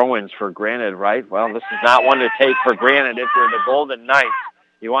take throw-ins for granted, right? Well, this is not one to take for granted. If you're the Golden Knights,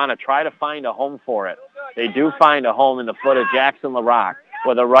 you want to try to find a home for it. They do find a home in the foot of Jackson LaRock.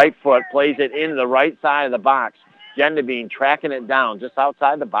 With a right foot, plays it into the right side of the box. Gendabine tracking it down just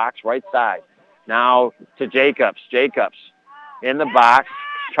outside the box, right side. Now to Jacobs. Jacobs in the box,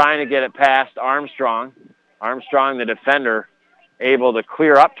 trying to get it past Armstrong. Armstrong, the defender, able to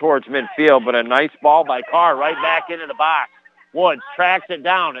clear up towards midfield, but a nice ball by Carr right back into the box. Woods tracks it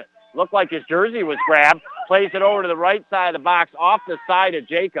down. It looked like his jersey was grabbed, plays it over to the right side of the box, off the side of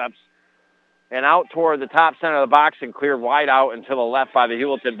Jacobs, and out toward the top center of the box and cleared wide out and to the left by the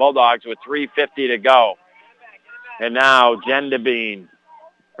Heuvelton Bulldogs with 3:50 to go. And now Jelinski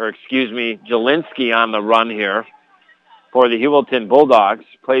on the run here for the Heuvelton Bulldogs.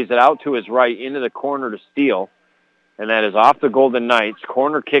 Plays it out to his right into the corner to Steele. And that is off the Golden Knights.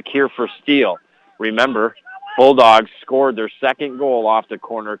 Corner kick here for Steele. Remember, Bulldogs scored their second goal off the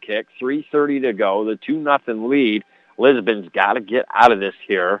corner kick. 3:30 to go. The 2-0 lead. Lisbon's got to get out of this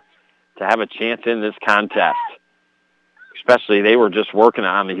here to have a chance in this contest. Especially they were just working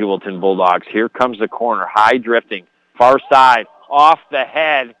on the Heuvelton Bulldogs. Here comes the corner. High drifting. Far side. Off the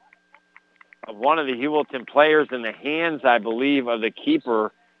head of one of the Heuvelton players in the hands, I believe, of the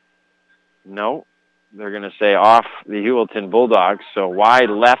keeper. No, they're going to say off the Heuvelton Bulldogs. So wide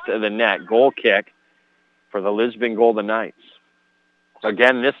left of the net. Goal kick for the Lisbon Golden Knights.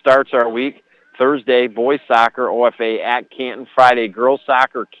 Again, this starts our week. Thursday, boys soccer, OFA at Canton. Friday, girls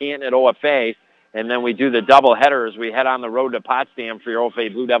soccer, Canton at OFA. And then we do the double header as we head on the road to Potsdam for your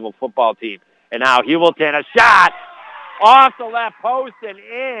OFA Blue Devil football team. And now Heuvelton, a shot off the left post and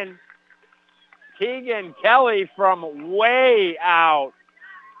in. Keegan Kelly from way out.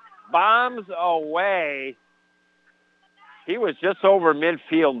 Bombs away. He was just over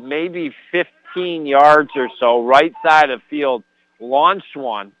midfield, maybe 15 yards or so, right side of field, launched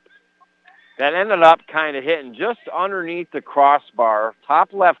one that ended up kind of hitting just underneath the crossbar,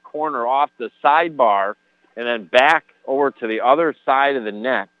 top left corner off the sidebar, and then back over to the other side of the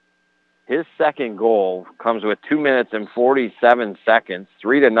net. His second goal comes with 2 minutes and 47 seconds,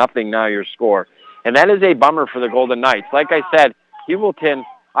 3-0 now your score. And that is a bummer for the Golden Knights. Like I said, Heuvelton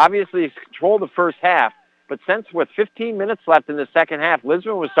obviously controlled the first half, but since with 15 minutes left in the second half,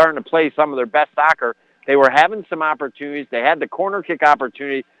 Lisbon was starting to play some of their best soccer. They were having some opportunities. They had the corner kick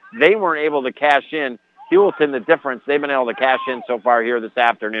opportunity. They weren't able to cash in. Heuvelton, the difference, they've been able to cash in so far here this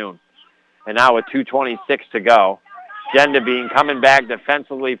afternoon. And now with 2:26 to go, Jelinski coming back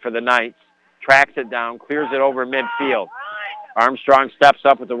defensively for the Knights, tracks it down, clears it over midfield. Armstrong steps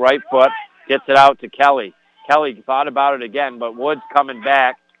up with the right foot, gets it out to Kelly. Kelly thought about it again, but Woods coming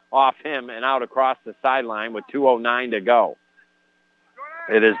back off him and out across the sideline with 2:09 to go.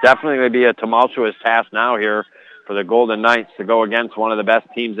 It is definitely going to be a tumultuous task now here for the Golden Knights to go against one of the best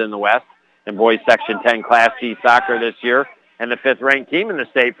teams in the West in boys Section 10 Class C soccer this year, and the fifth-ranked team in the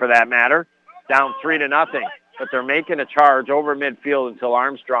state for that matter, down 3-0. But they're making a charge over midfield until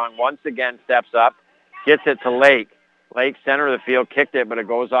Armstrong once again steps up, gets it to Lake. Lake, center of the field, kicked it, but it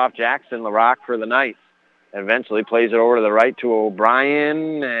goes off Jackson LaRock for the Knights. Eventually plays it over to the right to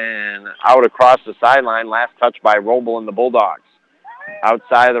O'Brien and out across the sideline. Last touch by Roble and the Bulldogs.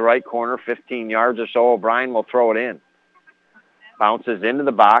 Outside of the right corner, 15 yards or so, O'Brien will throw it in. Bounces into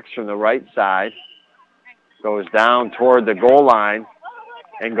the box from the right side. Goes down toward the goal line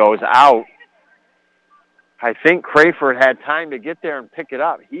and goes out. I think Crayford had time to get there and pick it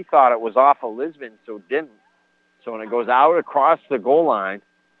up. He thought it was off of Lisbon, so didn't. So when it goes out across the goal line,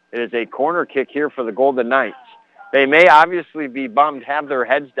 it is a corner kick here for the Golden Knights. They may obviously be bummed, have their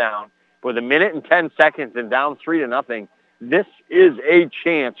heads down. With 1 minute and 10 seconds and down 3-0, this is a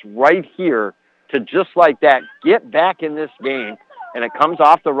chance right here to just like that get back in this game. And it comes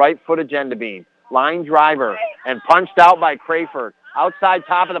off the right foot of Jelinski. Line driver and punched out by Crayford. Outside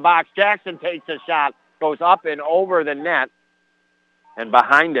top of the box, Jackson takes a shot, goes up and over the net and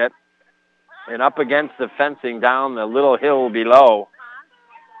behind it and up against the fencing down the little hill below.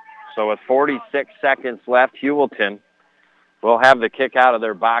 So with 46 seconds left, Heuvelton will have the kick out of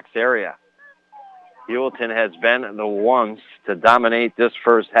their box area. Heuvelton has been the ones to dominate this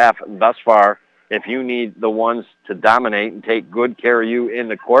first half thus far. If you need the ones to dominate and take good care of you in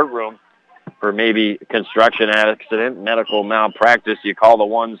the courtroom for maybe construction accident, medical malpractice, you call the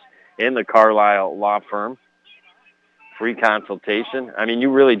ones in the Carlisle law firm. Free consultation. I mean,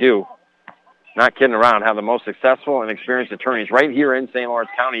 you really do. Not kidding around. Have the most successful and experienced attorneys right here in St. Lawrence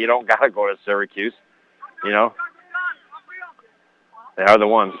County. You don't got to go to Syracuse, you know. They are the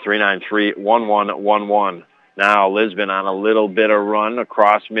ones, 393-1111. Now Lisbon on a little bit of run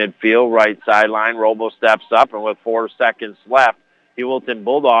across midfield, right sideline. Robo steps up, and with 4 seconds left, Heuvelton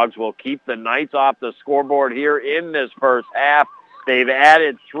Bulldogs will keep the Knights off the scoreboard here in this first half. They've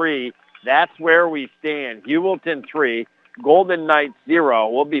added 3. That's where we stand. Heuvelton 3, Golden Knights 0.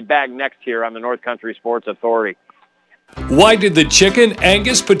 We'll be back next here on the North Country Sports Authority. Why did the chicken,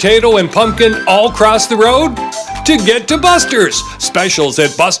 Angus, potato, and pumpkin all cross the road? To get to Buster's. Specials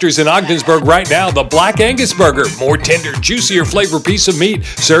at Buster's in Ogdensburg right now. The Black Angus Burger. More tender, juicier flavor piece of meat.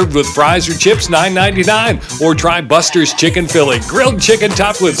 Served with fries or chips, $9.99. Or try Buster's Chicken Philly. Grilled chicken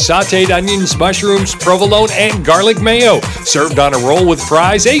topped with sauteed onions, mushrooms, provolone, and garlic mayo. Served on a roll with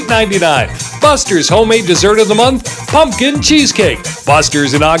fries, $8.99. Buster's homemade dessert of the month, pumpkin cheesecake.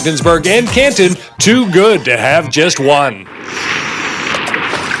 Buster's in Ogdensburg and Canton. Too good to have just one.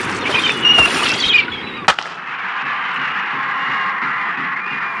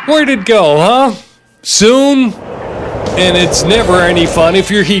 Where'd it go, huh? Soon? And it's never any fun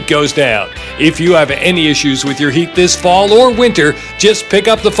if your heat goes down. If you have any issues with your heat this fall or winter, just pick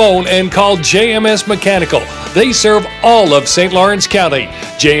up the phone and call JMS Mechanical. They serve all of St. Lawrence County.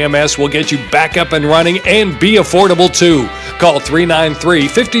 JMS will get you back up and running and be affordable too. Call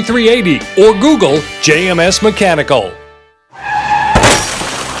 393-5380 or Google JMS Mechanical.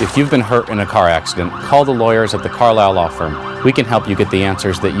 If you've been hurt in a car accident, call the lawyers at the Carlisle Law Firm. We can help you get the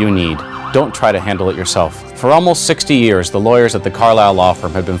answers that you need. Don't try to handle it yourself. For almost 60 years, the lawyers at the Carlisle Law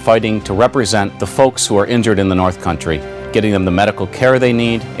Firm have been fighting to represent the folks who are injured in the North Country, getting them the medical care they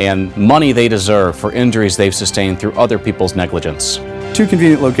need and money they deserve for injuries they've sustained through other people's negligence. 2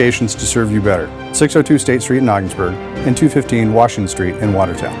 convenient locations to serve you better: 602 State Street in Ogdensburg and 215 Washington Street in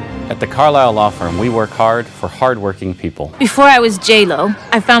Watertown. At the Carlisle Law Firm, we work hard for hard-working people. Before I was J-Lo,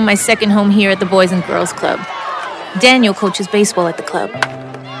 I found my second home here at the Boys and Girls Club. Daniel coaches baseball at the club.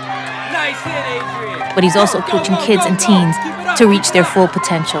 Nice hit, Adrian. But he's also coaching kids and teens to reach their full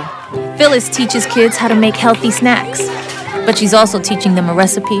potential. Phyllis teaches kids how to make healthy snacks, but she's also teaching them a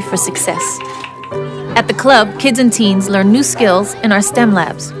recipe for success. At the club, kids and teens learn new skills in our STEM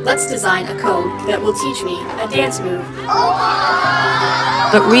labs. Let's design a code that will teach me a dance move.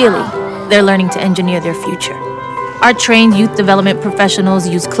 But really, they're learning to engineer their future. Our trained youth development professionals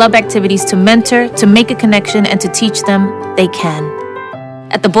use club activities to mentor, to make a connection, and to teach them they can.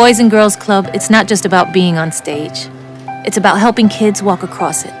 At the Boys and Girls Club, it's not just about being on stage. It's about helping kids walk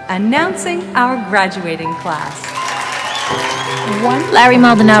across it. Announcing our graduating class. Larry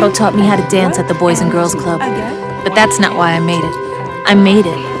Maldonado taught me how to dance at the Boys and Girls Club. But that's not why I made it. I made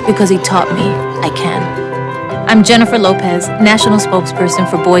it because he taught me I can. I'm Jennifer Lopez, National Spokesperson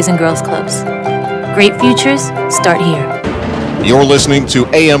for Boys and Girls Clubs. Great futures start here. You're listening to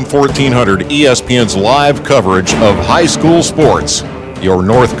AM 1400 ESPN's live coverage of high school sports. Your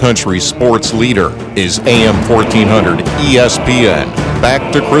North Country sports leader is AM 1400 ESPN.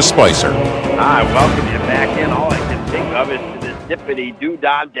 Back to Chris Spicer. I welcome you back in. All I can think of is this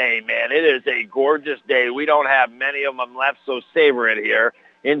dippity-doo-dah day, man. It is a gorgeous day. We don't have many of them left, so savor it here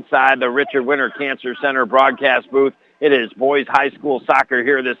inside the Richard Winter Cancer Center broadcast booth. It is boys high school soccer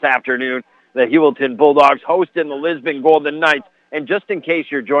here this afternoon. The Heuvelton Bulldogs hosting the Lisbon Golden Knights. And just in case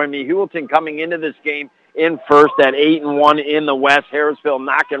you're joining me, Heuvelton coming into this game in first at 8-1 in the West. Harrisville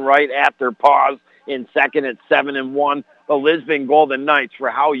knocking right at their paws in second at 7-1. The Lisbon Golden Knights, for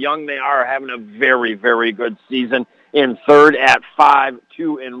how young they are, having a very, very good season in third at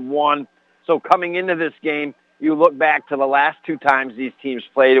 5-2-1. So coming into this game, you look back to the last 2 times these teams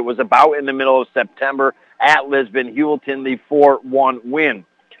played. It was about in the middle of September at Lisbon. Heuvelton, the 4-1 win.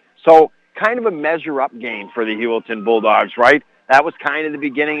 So kind of a measure-up game for the Heuvelton Bulldogs, right? That was kind of the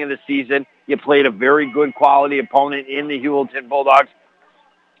beginning of the season. You played a very good quality opponent in the Heuvelton Bulldogs.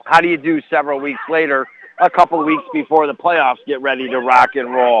 How do you do several weeks later, a couple of weeks before the playoffs get ready to rock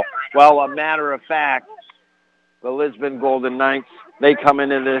and roll? Well, a matter of fact, the Lisbon Golden Knights, they come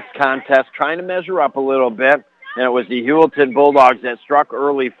into this contest trying to measure up a little bit, and it was the Heuvelton Bulldogs that struck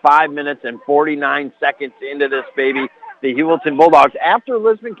early, 5 minutes and 49 seconds into this baby. The Heuvelton Bulldogs, after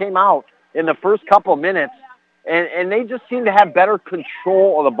Lisbon came out in the first couple minutes, and they just seemed to have better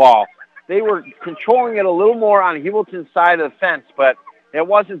control of the ball. They were controlling it a little more on Heuvelton's side of the fence, but it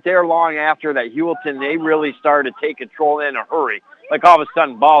wasn't there long after that Heuvelton, they really started to take control in a hurry. Like all of a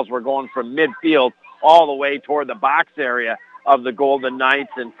sudden, balls were going from midfield all the way toward the box area of the Golden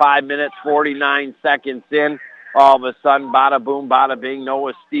Knights, and 5 minutes, 49 seconds in, all of a sudden, bada boom, bada bing,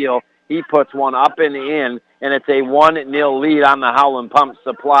 Noah Steele, he puts one up and in, and it's a 1-0 lead on the Howland Pump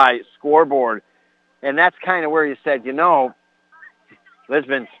Supply scoreboard. And that's kind of where you said, you know,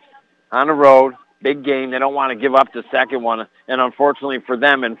 Lisbon's on the road, big game. They don't want to give up the second one. And unfortunately for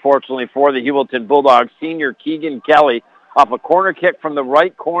them, and fortunately for the Heuvelton Bulldogs, senior Keegan Kelly, off a corner kick from the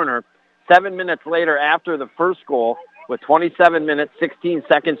right corner, 7 minutes later after the first goal, with 27 minutes, 16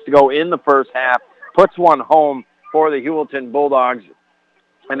 seconds to go in the first half, puts one home for the Heuvelton Bulldogs,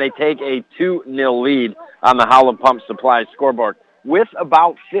 and they take a 2-0 lead on the Howland Pump Supply scoreboard. With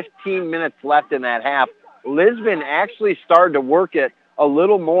about 15 minutes left in that half, Lisbon actually started to work it a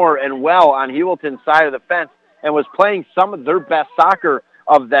little more and well on Heuvelton's side of the fence and was playing some of their best soccer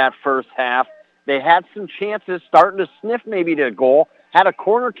of that first half. They had some chances, starting to sniff maybe to a goal, had a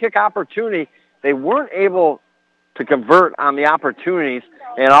corner kick opportunity. They weren't able to convert on the opportunities,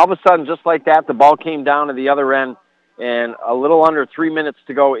 and all of a sudden, just like that, the ball came down to the other end, and a little under 3 minutes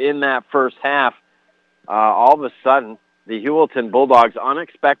to go in that first half, all of a sudden, the Heuvelton Bulldogs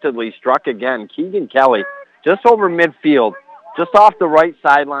unexpectedly struck again. Keegan Kelly, just over midfield, just off the right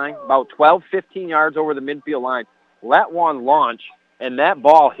sideline, about 12, 15 yards over the midfield line, let one launch, and that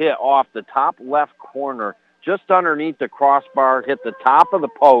ball hit off the top left corner, just underneath the crossbar, hit the top of the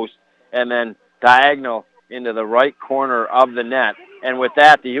post, and then diagonal into the right corner of the net. And with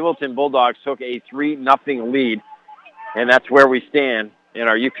that, the Heuvelton Bulldogs took a 3-0 lead, and that's where we stand in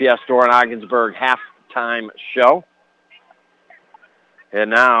our UPS store in Ogdensburg halftime show. And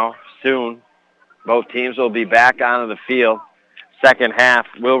now, soon, both teams will be back onto the field. Second half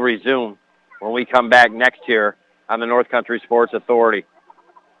will resume when we come back next year on the North Country Sports Authority.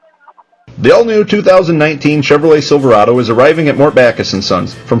 The all-new 2019 Chevrolet Silverado is arriving at Mort Backus &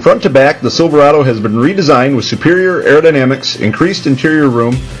 Sons. From front to back, the Silverado has been redesigned with superior aerodynamics, increased interior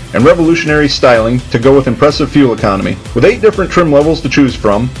room, and revolutionary styling to go with impressive fuel economy. With 8 different trim levels to choose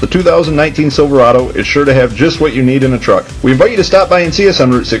from, the 2019 Silverado is sure to have just what you need in a truck. We invite you to stop by and see us on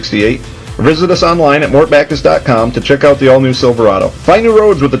Route 68, or visit us online at mortbackus.com to check out the all-new Silverado. Find new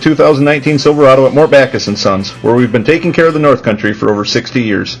roads with the 2019 Silverado at Mort Backus & Sons, where we've been taking care of the North Country for over 60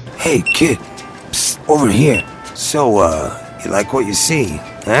 years. Hey, kid. Psst, over here. So, you like what you see,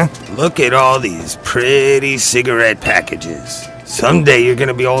 huh? Look at all these pretty cigarette packages. Someday you're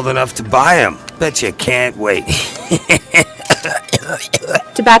gonna be old enough to buy them. Bet you can't wait.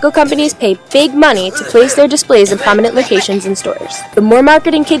 Tobacco companies pay big money to place their displays in prominent locations in stores. The more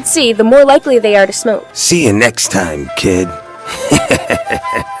marketing kids see, the more likely they are to smoke. See you next time, kid.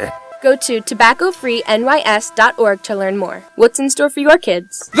 Go to tobaccofreenys.org to learn more. What's in store for your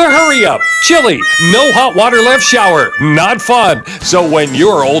kids? The Hurry Up! Chilly! No hot water left shower! Not fun! So when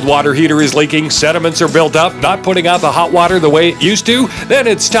your old water heater is leaking, sediments are built up, not putting out the hot water the way it used to, then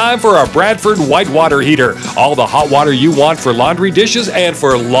it's time for a Bradford white water heater. All the hot water you want for laundry, dishes, and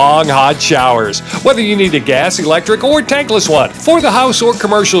for long hot showers. Whether you need a gas, electric, or tankless one, for the house or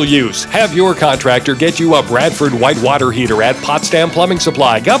commercial use, have your contractor get you a Bradford white water heater at Potsdam Plumbing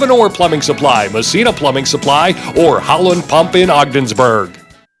Supply, Governor Plumbing Supply, Messina Plumbing Supply, or Howland Pump in Ogdensburg.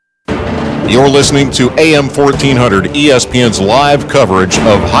 You're listening to AM 1400 ESPN's live coverage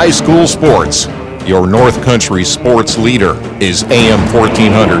of high school sports. Your North Country sports leader is AM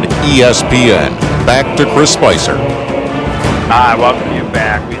 1400 ESPN. Back to Chris Spicer. Hi, welcome you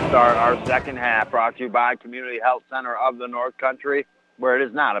back. We start our second half brought to you by Community Health Center of the North Country, where it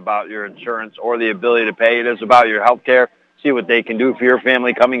is not about your insurance or the ability to pay. It is about your health care. See what they can do for your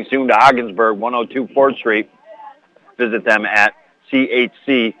family. Coming soon to Ogdensburg, 102 4th Street. Visit them at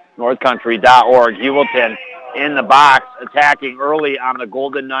chcnorthcountry.org. Heuvelton in the box, attacking early on the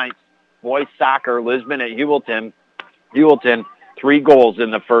Golden Knights. Boys soccer, Lisbon at Heuvelton. Heuvelton, 3 goals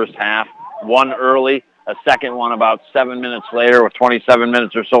in the first half. 1 early, a second one about 7 minutes later with 27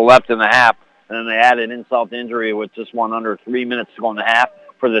 minutes or so left in the half. And then they added insult to injury with just one under 3 minutes to go in the half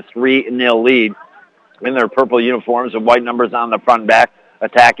for the 3-0 lead. In their purple uniforms and white numbers on the front and back,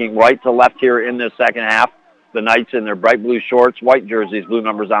 attacking right to left here in this second half. The Knights in their bright blue shorts, white jerseys, blue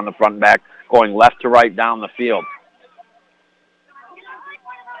numbers on the front and back, going left to right down the field.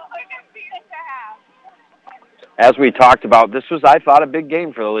 As we talked about, this was, I thought, a big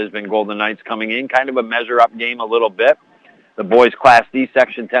game for the Lisbon Golden Knights coming in, kind of a measure-up game a little bit. The boys' Class D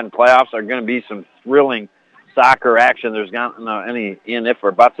Section 10 playoffs are going to be some thrilling soccer action. There's not any if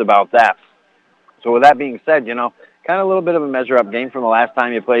or buts about that. So with that being said, kind of a little bit of a measure-up game from the last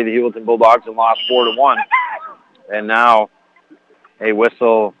time you played the Heuvelton Bulldogs and lost 4-1. And now a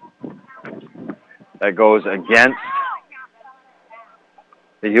whistle that goes against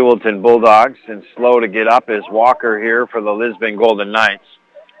the Heuvelton Bulldogs, and slow to get up is Walker here for the Lisbon Golden Knights.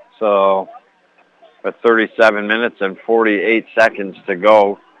 So with 37 minutes and 48 seconds to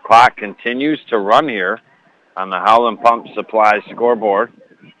go, clock continues to run here on the Howland Pump Supply scoreboard.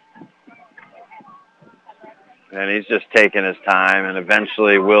 And he's just taking his time and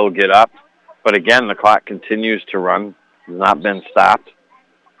eventually will get up. But again, the clock continues to run. Has not been stopped.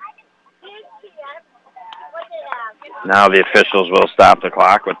 Now the officials will stop the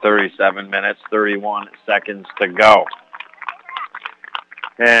clock with 37 minutes, 31 seconds to go.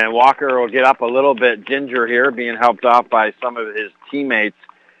 And Walker will get up a little bit ginger here, being helped off by some of his teammates.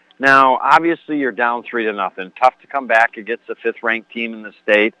 Now, obviously, you're down 3-0. Tough to come back against the 5th-ranked team in the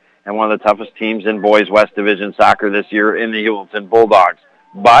state. and one of the toughest teams in boys West Division soccer this year in the Heuvelton Bulldogs.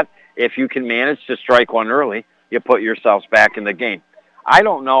 But if you can manage to strike one early, you put yourselves back in the game. I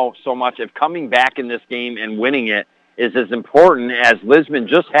don't know so much if coming back in this game and winning it is as important as Lisbon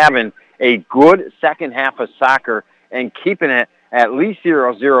just having a good second half of soccer and keeping it at least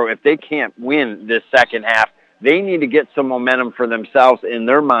 0-0. If they can't win this second half, they need to get some momentum for themselves in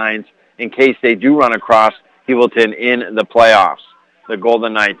their minds in case they do run across Heuvelton in the playoffs. The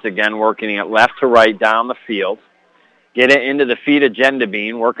Golden Knights, again, working it left to right down the field. Get it into the feet of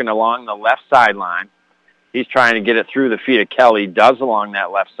Gendabine, working along the left sideline. He's trying to get it through the feet of Kelly, does along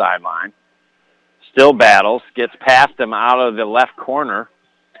that left sideline. Still battles, gets past him out of the left corner.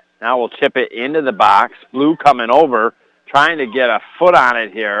 Now we'll chip it into the box. Blue coming over, trying to get a foot on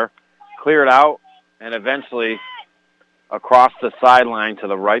it here. Cleared out, and eventually across the sideline to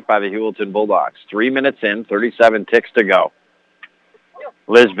the right by the Heuvelton Bulldogs. 3 minutes in, 37 ticks to go.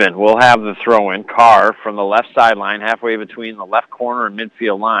 Lisbon will have the throw-in. Carr from the left sideline, halfway between the left corner and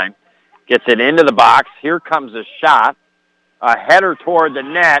midfield line. Gets it into the box. Here comes a shot. A header toward the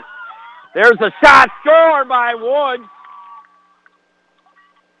net. There's a shot scored by Woods.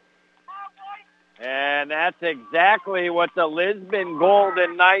 And that's exactly what the Lisbon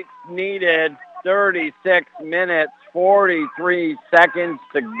Golden Knights needed. 36 minutes, 43 seconds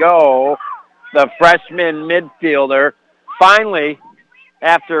to go. The freshman midfielder finally,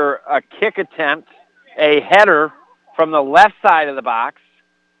 after a kick attempt, a header from the left side of the box,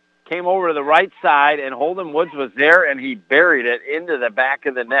 came over to the right side, and Holden Woods was there, and he buried it into the back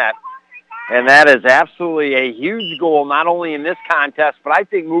of the net. And that is absolutely a huge goal, not only in this contest, but I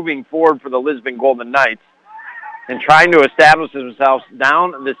think moving forward for the Lisbon Golden Knights and trying to establish themselves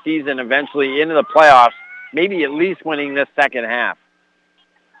down the season, eventually into the playoffs, maybe at least winning this second half.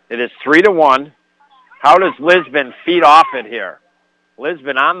 It is 3-1. How does Lisbon feed off it here?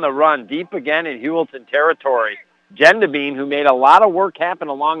 Lisbon on the run, deep again in Heuvelton territory. Gendabine, who made a lot of work happen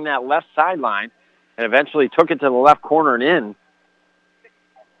along that left sideline, and eventually took it to the left corner and in.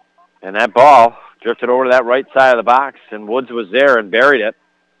 And that ball drifted over to that right side of the box, and Woods was there and buried it.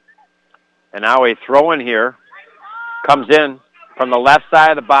 And now a throw-in here comes in from the left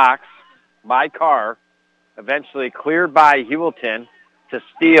side of the box by Carr, eventually cleared by Heuvelton to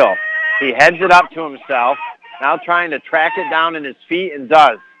Steele. He heads it up to himself, now trying to track it down in his feet, and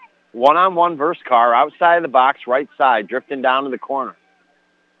does. One-on-one versus Carr, outside of the box, right side, drifting down to the corner.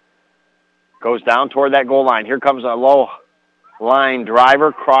 Goes down toward that goal line. Here comes a low line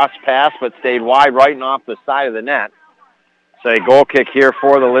driver, cross pass, but stayed wide right and off the side of the net. So a goal kick here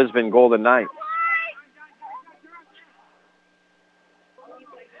for the Lisbon Golden Knights.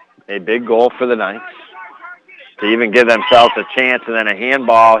 A big goal for the Knights to even give themselves a chance, and then a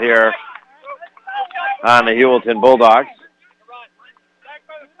handball here on the Heuvelton Bulldogs.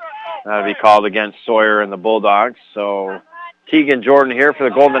 That'll be called against Sawyer and the Bulldogs. So Keegan Jordan here for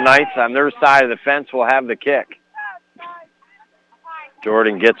the Golden Knights on their side of the fence will have the kick.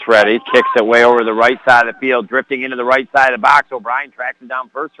 Jordan gets ready, kicks it way over the right side of the field, drifting into the right side of the box. O'Brien tracks it down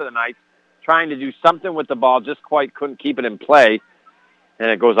first for the Knights, trying to do something with the ball, just quite couldn't keep it in play. And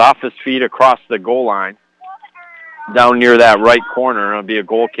it goes off his feet across the goal line, down near that right corner. It'll be a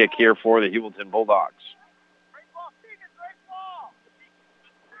goal kick here for the Heuvelton Bulldogs.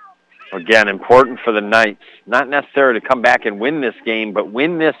 Again, important for the Knights, not necessarily to come back and win this game, but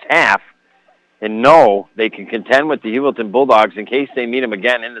win this half and know they can contend with the Heuvelton Bulldogs in case they meet them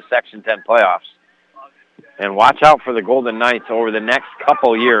again in the Section 10 playoffs. And watch out for the Golden Knights over the next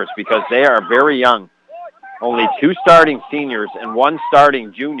couple years because they are very young. Only 2 starting seniors and 1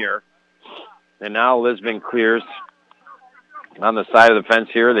 starting junior. And now Lisbon clears on the side of the fence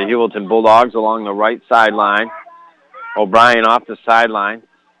here. The Heuvelton Bulldogs along the right sideline. O'Brien off the sideline.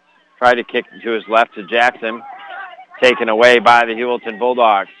 Tried to kick to his left to Jackson. Taken away by the Heuvelton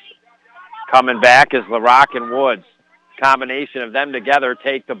Bulldogs. Coming back is LaRock and Woods. Combination of them together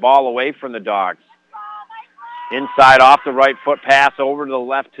take the ball away from the Dogs. Inside off the right foot pass over to the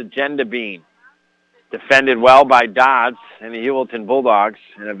left to Gendabine. Defended well by Dodds and the Heuvelton Bulldogs.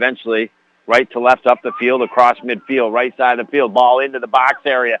 And eventually right to left up the field across midfield. Right side of the field. Ball into the box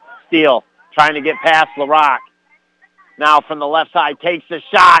area. Steele trying to get past LaRock. Now from the left side takes the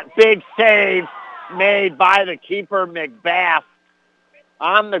shot. Big save made by the keeper, McBath.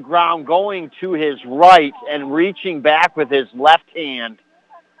 On the ground, going to his right and reaching back with his left hand.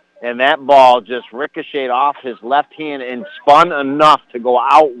 And that ball just ricocheted off his left hand and spun enough to go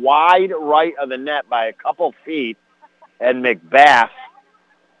out wide right of the net by a couple feet. And McBath,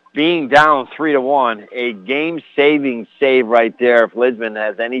 being down 3-1, a game-saving save right there if Lisbon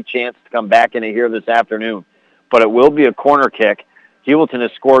has any chance to come back into here this afternoon. But it will be a corner kick Heuvelton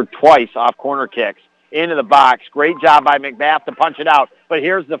has scored twice off corner kicks. Into the box. Great job by McBath to punch it out. But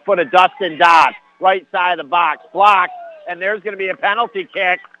here's the foot of Dustin Dodd. Right side of the box. Blocked. And there's going to be a penalty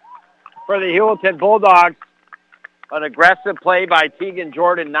kick for the Heuvelton Bulldogs. An aggressive play by Tegan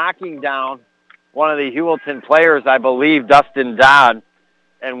Jordan knocking down one of the Heuvelton players, I believe, Dustin Dodd.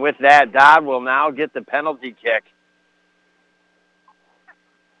 And with that, Dodd will now get the penalty kick.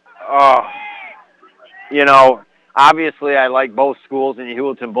 Oh, obviously I like both schools in the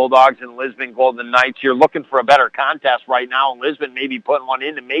Heuvelton Bulldogs and Lisbon Golden Knights. You're looking for a better contest right now, and Lisbon maybe putting one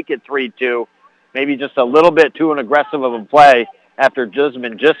in to make it 3-2. Maybe just a little bit too aggressive of a play after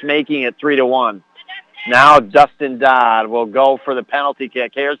Lisbon just making it 3-1. Now Dustin Dodd will go for the penalty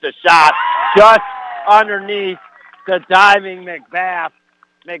kick. Here's the shot, just underneath the diving McBath.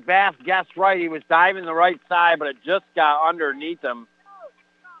 McBath guessed right. He was diving the right side, but it just got underneath him.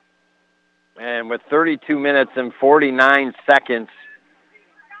 And with 32 minutes and 49 seconds,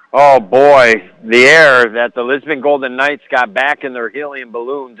 oh boy, the air that the Lisbon Golden Knights got back in their helium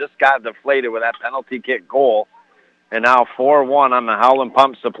balloon just got deflated with that penalty kick goal. And now 4-1 on the Howland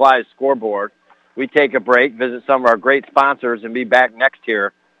Pump Supply scoreboard. We take a break, visit some of our great sponsors, and be back next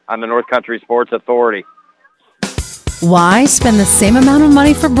here on the North Country Sports Authority. Why spend the same amount of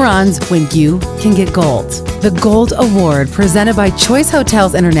money for bronze when you can get gold? The Gold Award, presented by Choice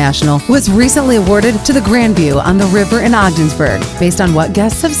Hotels International, was recently awarded to the Grandview on the river in Ogdensburg, based on what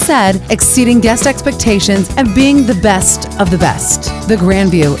guests have said, exceeding guest expectations, and being the best of the best. The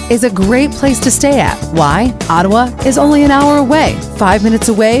Grandview is a great place to stay at. Why? Ottawa is only an hour away, 5 minutes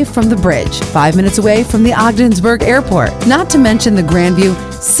away from the bridge, 5 minutes away from the Ogdensburg Airport. Not to mention the Grandview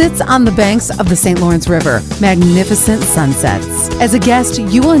sits on the banks of the St. Lawrence River. Magnificent sunsets. As a guest,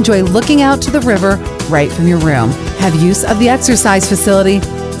 you will enjoy looking out to the river right from your room. Have use of the exercise facility,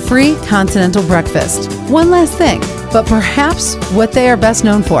 free continental breakfast. One last thing, but perhaps what they are best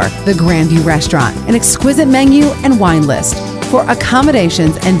known for, the Grandview Restaurant, an exquisite menu and wine list. For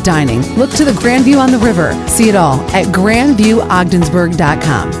accommodations and dining, look to the Grandview on the river. See it all at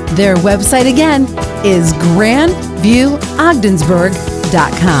grandviewogdensburg.com. Their website again is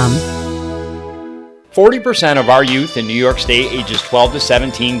grandviewogdensburg.com. 40% of our youth in New York State ages 12 to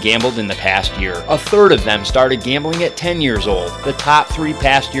 17 gambled in the past year. A third of them started gambling at 10 years old. The top 3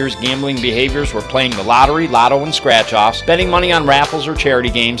 past year's gambling behaviors were playing the lottery, lotto, and scratch-offs, betting money on raffles or charity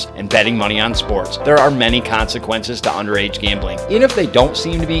games, and betting money on sports. There are many consequences to underage gambling. Even if they don't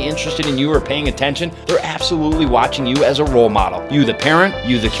seem to be interested in you or paying attention, they're absolutely watching you as a role model. You, the parent,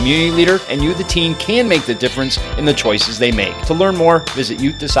 you, the community leader, and you, the teen, can make the difference in the choices they make. To learn more, visit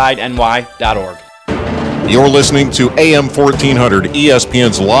youthdecideNY.org. You're listening to AM 1400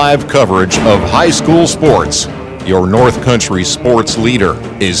 ESPN's live coverage of high school sports. Your North Country sports leader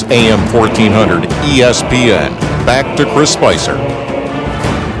is AM 1400 ESPN. Back to Chris Spicer.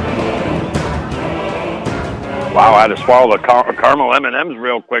 Wow, I had to swallow the caramel M&Ms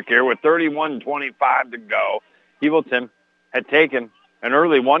real quick here with 31:25 to go. Heuvelton had taken an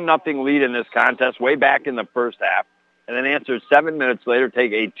early 1-0 lead in this contest way back in the first half, and then answered 7 minutes later,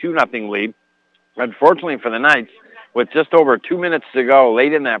 take a 2-0 lead. Unfortunately for the Knights, with just over 2 minutes to go,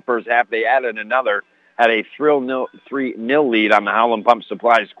 late in that first half, they added another, had a 3-0 lead on the Howland Pump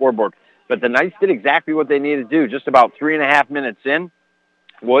Supply scoreboard. But the Knights did exactly what they needed to do. Just about 3.5 minutes in,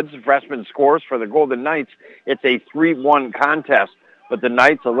 Woods, freshman, scores for the Golden Knights. It's a 3-1 contest. But the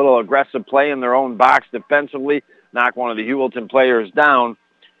Knights, a little aggressive play in their own box defensively, knock one of the Heuvelton players down.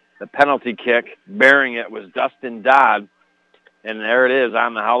 The penalty kick, bearing it, was Dustin Dodd. And there it is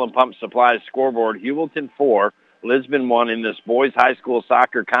on the Howland Pump Supply scoreboard. Heuvelton 4, Lisbon 1 in this boys high school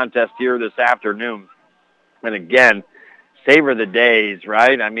soccer contest here this afternoon. And again, savor the days,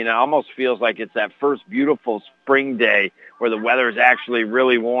 right? I mean, it almost feels like it's that first beautiful spring day where the weather is actually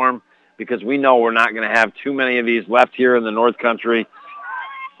really warm, because we know we're not going to have too many of these left here in the North Country.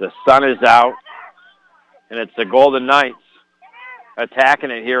 The sun is out, and it's the Golden Knights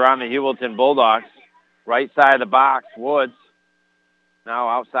attacking it here on the Heuvelton Bulldogs. Right side of the box, Woods. Now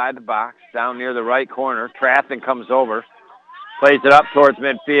outside the box, down near the right corner. Trafton comes over, plays it up towards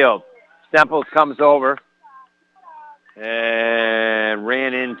midfield. Stemples comes over and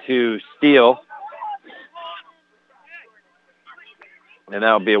ran into Steele. And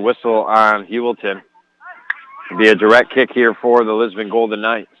that'll be a whistle on Heuvelton. It'll be a direct kick here for the Lisbon Golden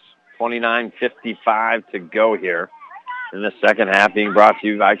Knights. 29:55 to go here in the second half, being brought to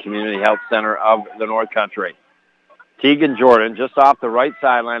you by Community Health Center of the North Country. Tegan Jordan, just off the right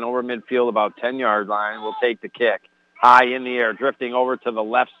sideline over midfield, about 10-yard line, will take the kick. High in the air, drifting over to the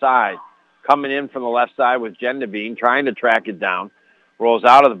left side. Coming in from the left side with Jen Devine, trying to track it down. Rolls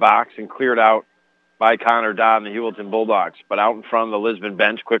out of the box and cleared out by Connor Dodd and the Heuvelton Bulldogs. But out in front of the Lisbon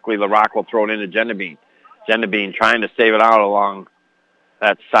bench, quickly LaRock will throw it into Gendabine. Gendabine trying to save it out along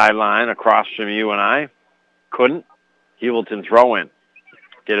that sideline across from UNI. Couldn't. Heuvelton throw in.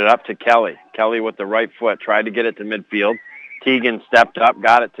 Get it up to Kelly. Kelly with the right foot tried to get it to midfield. Teagan stepped up,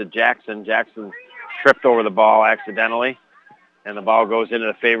 got it to Jackson. Jackson tripped over the ball accidentally, and the ball goes into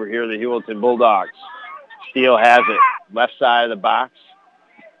the favor here of the Heuvelton Bulldogs. Steele has it, left side of the box.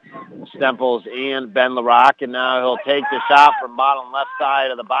 Stemples and Ben LaRock, and now he'll take the shot from bottom left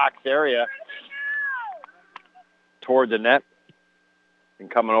side of the box area toward the net. And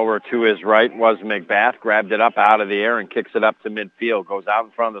coming over to his right was McBath, grabbed it up out of the air and kicks it up to midfield. Goes out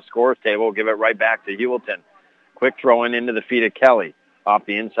in front of the scores table, give it right back to Heuvelton. Quick throw in into the feet of Kelly. Off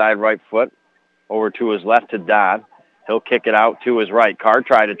the inside right foot, over to his left to Dodd. He'll kick it out to his right. Carr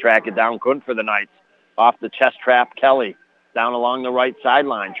tried to track it down, couldn't for the Knights. Off the chest trap, Kelly down along the right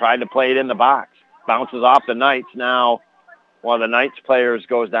sideline. Tried to play it in the box. Bounces off the Knights. Now, one of the Knights players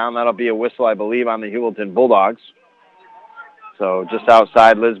goes down. That'll be a whistle, I believe, on the Heuvelton Bulldogs. So just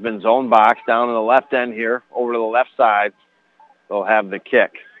outside Lisbon's own box, down in the left end here, over to the left side, they'll have the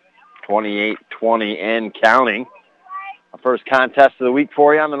kick. 28-20 and counting. Our first contest of the week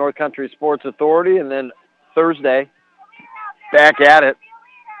for you on the North Country Sports Authority. And then Thursday, back at it.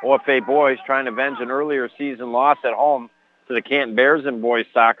 OFA boys trying to avenge an earlier season loss at home to the Canton Bears in boys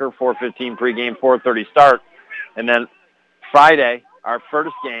soccer. 4:15 pregame, 4:30 start. And then Friday, our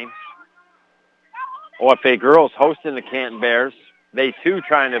first game, OFA girls hosting the Canton Bears. They, too,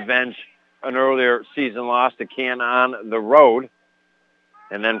 trying to avenge an earlier season loss to Canton on the road.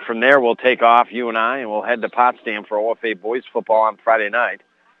 And then from there, we'll take off, UNI, and we'll head to Potsdam for OFA boys football on Friday night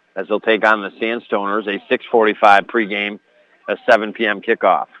as they'll take on the Sandstoners, a 6:45 pregame, a 7 p.m.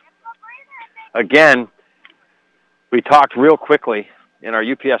 kickoff. Again, we talked real quickly in our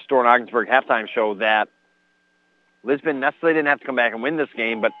UPS store in Ogdensburg halftime show that Lisbon necessarily didn't have to come back and win this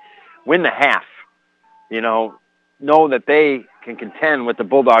game, but win the half. Know that they can contend with the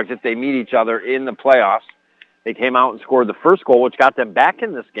Bulldogs if they meet each other in the playoffs. They came out and scored the first goal, which got them back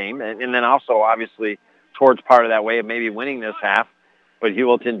in this game, and then also, obviously, towards part of that way of maybe winning this half. But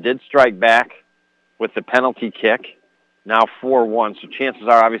Heuvelton did strike back with the penalty kick, now 4-1. So chances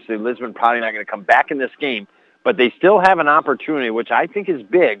are, obviously, Lisbon probably not going to come back in this game, but they still have an opportunity, which I think is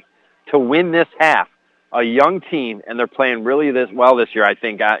big, to win this half. A young team, and they're playing really well this year, I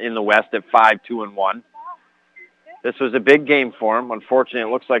think, in the West at 5-2-1. This was a big game for them. Unfortunately,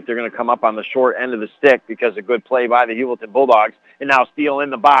 it looks like they're going to come up on the short end of the stick because of good play by the Heuvelton Bulldogs. And now Steele in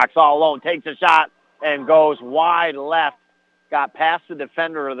the box, all alone, takes a shot and goes wide left. Got past the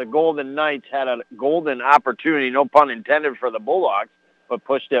defender of the Golden Knights, had a golden opportunity, no pun intended, for the Bulldogs, but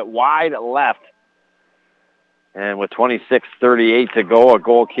pushed it wide left. And with 26:38 to go, a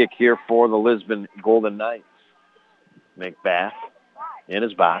goal kick here for the Lisbon Golden Knights. McBath in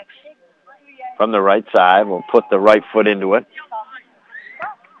his box. From the right side, we'll put the right foot into it.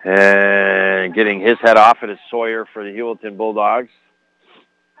 And getting his head off it is Sawyer for the Heuvelton Bulldogs.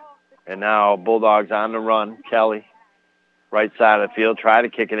 And now Bulldogs on the run. Kelly, right side of the field, try to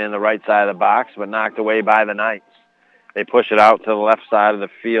kick it in the right side of the box, but knocked away by the Knights. They push it out to the left side of the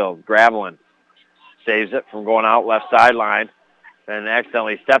field. Gravelin saves it from going out left sideline and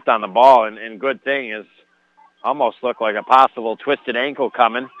accidentally stepped on the ball. And good thing is almost looked like a possible twisted ankle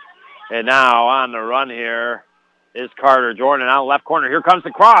coming. And now on the run here is Carter Jordan out left corner. Here comes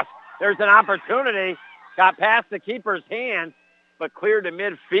the cross. There's an opportunity. Got past the keeper's hand, but cleared to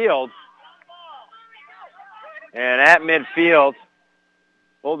midfield. And at midfield,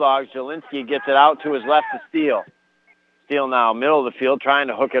 Bulldogs, Jelinski gets it out to his left to Steele. Steele now middle of the field trying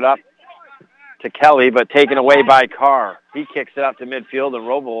to hook it up to Kelly, but taken away by Carr. He kicks it up to midfield, and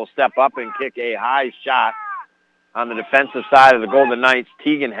Roble will step up and kick a high shot on the defensive side of the Golden Knights.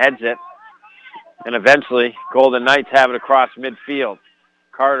 Teagan heads it, and eventually Golden Knights have it across midfield.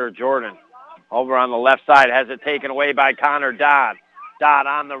 Carter Jordan over on the left side has it taken away by Connor Dodd. Dodd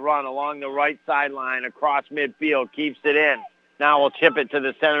on the run along the right sideline across midfield, keeps it in. Now we'll chip it to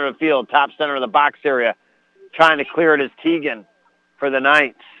the center of the field, top center of the box area. Trying to clear it is Teagan for the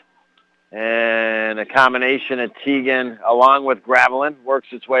Knights. And a combination of Teagan along with Gravelin works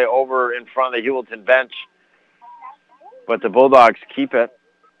its way over in front of the Heuvelton bench. But the Bulldogs keep it,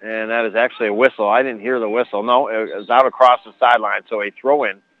 and that is actually a whistle. I didn't hear the whistle. No, it was out across the sideline, so a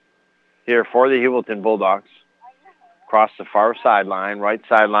throw-in here for the Heuvelton Bulldogs. Across the far sideline, right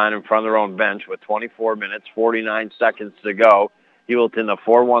sideline in front of their own bench with 24 minutes, 49 seconds to go. Heuvelton, the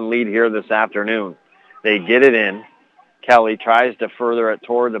 4-1 lead here this afternoon. They get it in. Kelly tries to further it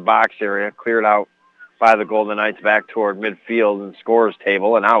toward the box area, cleared out by the Golden Knights back toward midfield and scores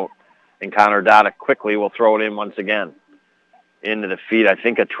table and out. And Connor Dotta quickly will throw it in once again. Into the feet, I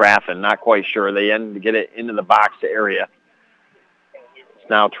think, of Traffin. Not quite sure. They end to get it into the box area. It's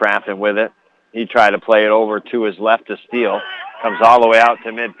now Traffin with it. He tried to play it over to his left to Steele. Comes all the way out to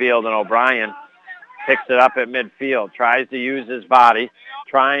midfield, and O'Brien picks it up at midfield. Tries to use his body,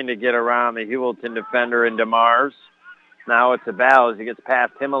 trying to get around the Heuvelton defender in DeMars. Now it's a battle as he gets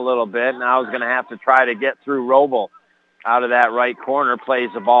past him a little bit. Now he's going to have to try to get through Roble out of that right corner. Plays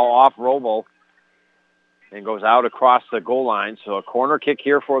the ball off Roble and goes out across the goal line. So a corner kick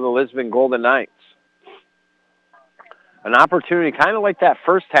here for the Lisbon Golden Knights. An opportunity kind of like that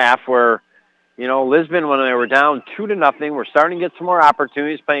first half where, you know, Lisbon, when they were down 2-0, we're starting to get some more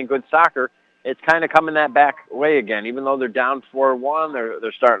opportunities playing good soccer. It's kind of coming that back way again. Even though they're down 4-1,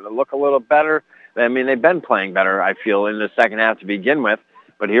 they're starting to look a little better. I mean, they've been playing better, I feel, in the second half to begin with.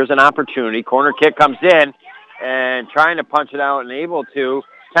 But here's an opportunity. Corner kick comes in and trying to punch it out and able to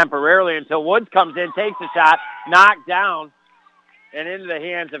temporarily until Woods comes in, takes a shot, knocked down, and into the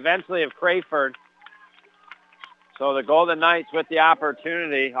hands eventually of Crayford. So the Golden Knights with the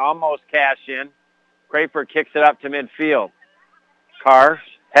opportunity almost cash in. Crayford kicks it up to midfield. Carr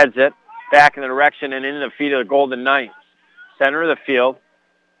heads it back in the direction and into the feet of the Golden Knights. Center of the field.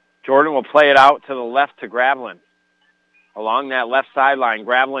 Jordan will play it out to the left to Gravelin. Along that left sideline,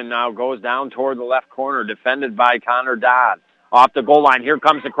 Gravelin now goes down toward the left corner, defended by Connor Dodd. Off the goal line, here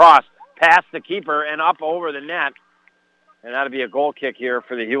comes the cross, past the keeper and up over the net. And that'll be a goal kick here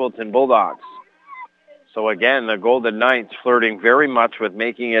for the Heuvelton Bulldogs. So again, the Golden Knights flirting very much with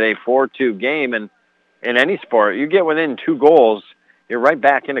making it a 4-2 game. And in any sport, you get within 2 goals, you're right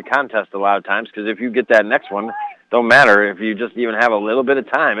back in the contest a lot of times, because if you get that next one, don't matter. If you just even have a little bit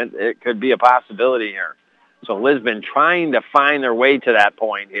of time, it could be a possibility here. So Lisbon trying to find their way to that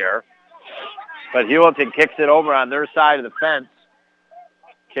point here. But Heuvelton kicks it over on their side of the fence.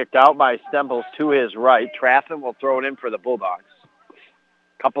 Kicked out by Stemples to his right. Traffin will throw it in for the Bulldogs.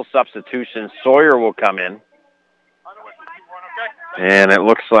 Couple substitutions. Sawyer will come in. And it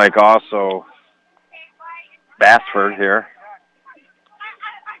looks like also Bassford here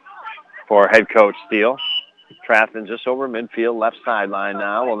for head coach Steele. Traffin just over midfield, left sideline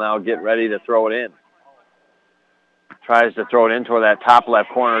now. Will now get ready to throw it in. Tries to throw it in toward that top left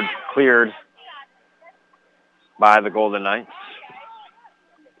corner, cleared by the Golden Knights.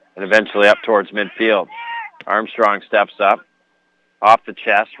 And eventually up towards midfield. Armstrong steps up. Off the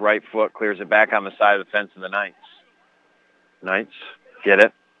chest, right foot, clears it back on the side of the fence of the Knights. Knights get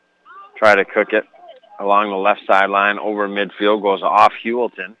it. Try to cook it along the left sideline over midfield. Goes off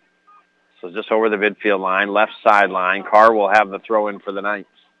Heuvelton. So just over the midfield line, left sideline. Carr will have the throw-in for the Knights.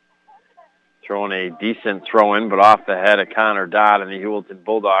 Throwing a decent throw-in, but off the head of Connor Dodd and the Heuvelton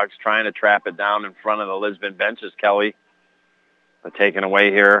Bulldogs, trying to trap it down in front of the Lisbon benches. Kelly, but taken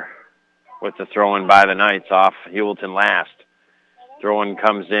away here with the throw-in by the Knights off Heuvelton last. Throw-in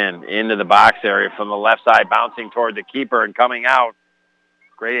comes into the box area from the left side, bouncing toward the keeper and coming out.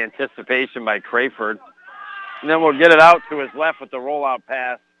 Great anticipation by Crayford. And then we'll get it out to his left with the rollout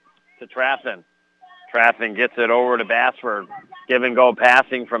pass to Traffin. Traffin gets it over to Bassford. Give and go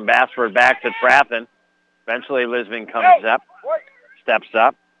passing from Bassford back to Traffin. Eventually Lisbon comes up, steps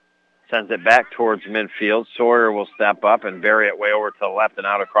up, sends it back towards midfield. Sawyer will step up and bury it way over to the left and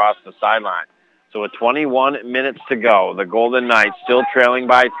out across the sideline. So with 21 minutes to go, the Golden Knights still trailing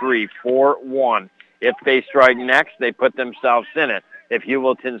by 3, 4-1. If they strike next, they put themselves in it. If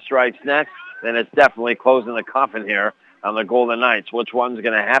Heuvelton strikes next, then it's definitely closing the coffin here on the Golden Knights. Which one's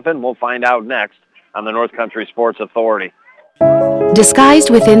going to happen? We'll find out next on the North Country Sports Authority. Disguised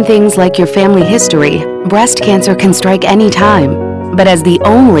within things like your family history, breast cancer can strike any time. But as the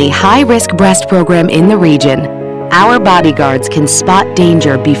only high-risk breast program in the region, our bodyguards can spot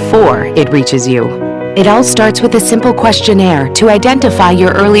danger before it reaches you. It all starts with a simple questionnaire to identify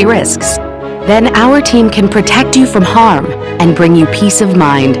your early risks. Then our team can protect you from harm and bring you peace of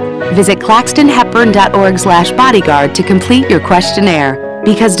mind. Visit claxtonhepburn.org/bodyguard to complete your questionnaire,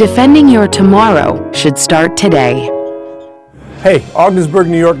 because defending your tomorrow should start today. Hey, Ogdensburg,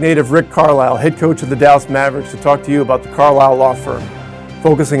 New York native Rick Carlisle, head coach of the Dallas Mavericks, to talk to you about the Carlisle Law Firm,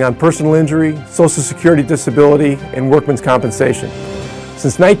 focusing on personal injury, Social Security disability, and workman's compensation.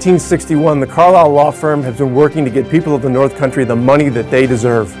 Since 1961, the Carlisle Law Firm has been working to get people of the North Country the money that they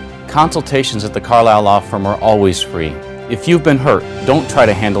deserve. Consultations at the Carlisle Law Firm are always free. If you've been hurt, don't try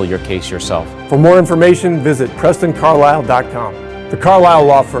to handle your case yourself. For more information, visit PrestonCarlisle.com. The Carlisle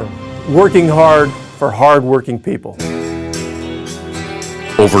Law Firm, working hard for hard-working people.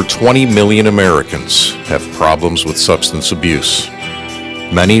 Over 20 million Americans have problems with substance abuse,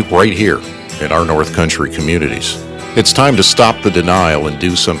 many right here in our North Country communities. It's time to stop the denial and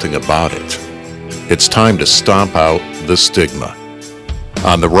do something about it. It's time to stomp out the stigma.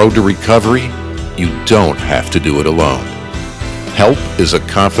 On the road to recovery, you don't have to do it alone. Help is a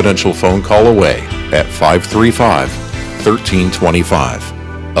confidential phone call away at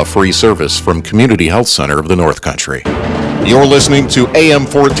 535-1325, a free service from Community Health Center of the North Country. You're listening to AM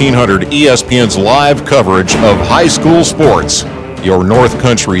 1400 ESPN's live coverage of high school sports. Your North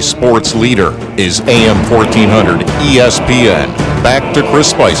Country sports leader is AM 1400 ESPN. Back to Chris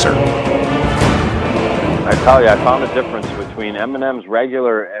Spicer. I tell you, I found a difference between M&M's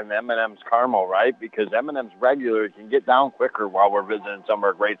regular and M&M's caramel, right? Because M&M's regular can get down quicker while we're visiting some of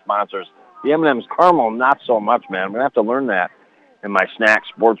our great sponsors. The M&M's caramel, not so much, man. I'm going to have to learn that in my snack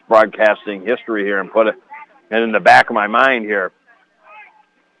sports broadcasting history here and put it in the back of my mind here.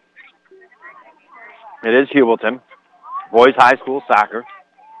 It is Heuvelton. Boys high school soccer.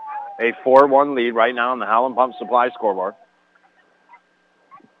 A 4-1 lead right now on the Howland Pump Supply scoreboard.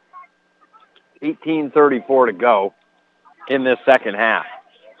 18:34 to go in this second half.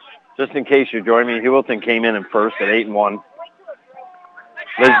 Just in case you're joining me, Heuvelton came in first at 8-1.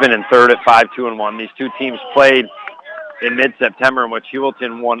 Lisbon in third at 5-2-1. These two teams played in mid-September, in which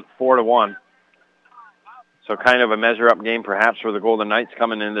Heuvelton won 4-1. So kind of a measure-up game perhaps for the Golden Knights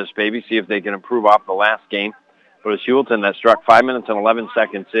coming into this baby, see if they can improve off the last game. But it's Heuvelton that struck 5 minutes and 11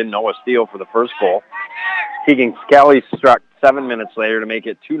 seconds in. Noah Steele for the first goal. Keegan Skelly struck 7 minutes later to make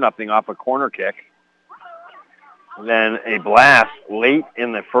it 2-0 off a corner kick. Then a blast late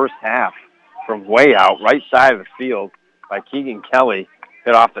in the first half from way out, right side of the field by Keegan Kelly.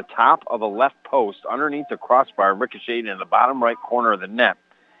 Hit off the top of the left post underneath the crossbar, ricocheted in the bottom right corner of the net.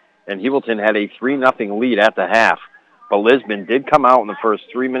 And Heuvelton had a 3-0 lead at the half. But Lisbon did come out in the first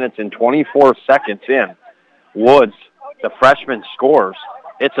 3 minutes and 24 seconds in. Woods, the freshman, scores.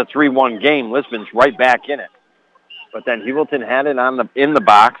 It's a 3-1 game. Lisbon's right back in it. But then Heuvelton had it in the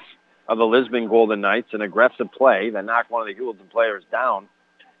box of the Lisbon Golden Knights, an aggressive play that knocked one of the Heuvelton players down.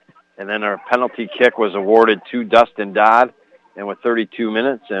 And then a penalty kick was awarded to Dustin Dodd. And with 32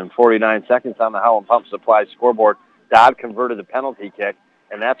 minutes and 49 seconds on the Howland Pump Supply scoreboard, Dodd converted the penalty kick.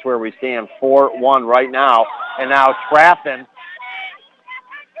 And that's where we stand 4-1 right now. And now Traffin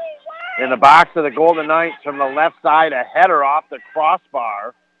in the box of the Golden Knights from the left side, a header off the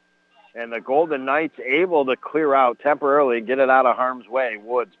crossbar. And the Golden Knights able to clear out temporarily, get it out of harm's way.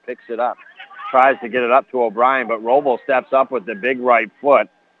 Woods picks it up, tries to get it up to O'Brien, but Roble steps up with the big right foot,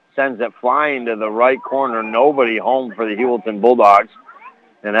 sends it flying to the right corner. Nobody home for the Heuvelton Bulldogs.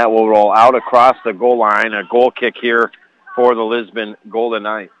 And that will roll out across the goal line. A goal kick here for the Lisbon Golden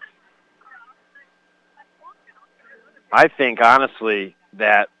Knights. I think, honestly,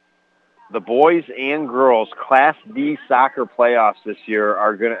 that the boys and girls Class D soccer playoffs this year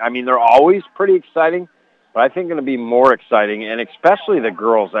are going to, I mean, they're always pretty exciting, but I think going to be more exciting, and especially the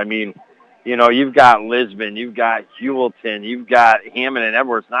girls. I mean, you know, you've got Lisbon, you've got Heuvelton, you've got Hammond and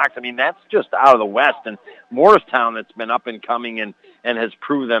Edwards Knox. I mean, that's just out of the West, and Morristown that's been up and coming and has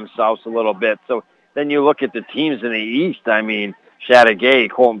proved themselves a little bit. So then you look at the teams in the East. I mean, Chateauguay,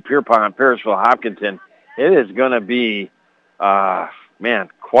 Colton Pierpont, Parrisville, Hopkinton. It is going to be,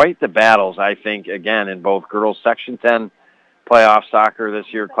 quite the battles, I think, again, in both girls Section 10 playoff soccer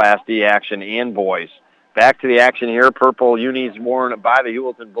this year, Class D action, and boys. Back to the action here. Purple unis worn by the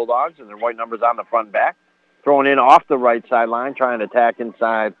Heuvelton Bulldogs and their white numbers on the front and back. Throwing in off the right sideline, trying to attack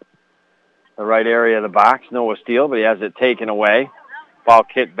inside the right area of the box. Noah Steele, but he has it taken away. Ball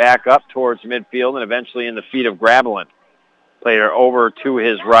kicked back up towards midfield and eventually in the feet of Gravelin. Player over to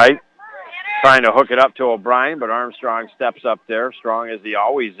his right. Trying to hook it up to O'Brien, but Armstrong steps up there, strong as he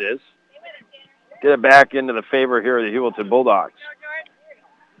always is. Get it back into the favor here of the Heuvelton Bulldogs.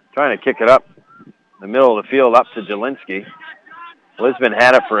 Trying to kick it up the middle of the field up to Jelinski. Lisbon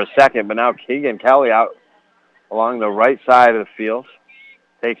had it for a second, but now Keegan Kelly out along the right side of the field.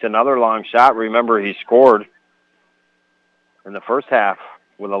 Takes another long shot. Remember, he scored in the first half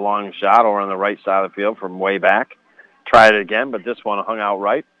with a long shot over on the right side of the field from way back. Tried it again, but this one hung out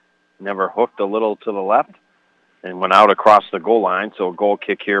right. Never hooked a little to the left and went out across the goal line. So a goal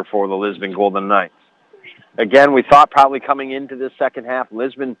kick here for the Lisbon Golden Knights. Again, we thought probably coming into this second half,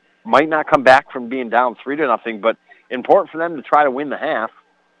 Lisbon might not come back from being down 3-0, but important for them to try to win the half.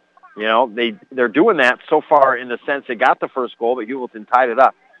 You know, they're doing that so far in the sense they got the first goal, but Heuvelton tied it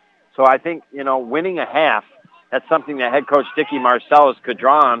up. So I think, you know, winning a half, that's something that head coach Dickie Marcellus could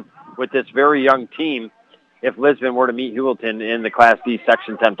draw on with this very young team if Lisbon were to meet Heuvelton in the Class D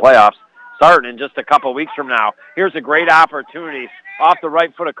Section 10 playoffs, starting in just a couple weeks from now. Here's a great opportunity off the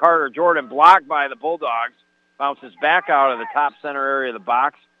right foot of Carter Jordan, blocked by the Bulldogs. Bounces back out of the top center area of the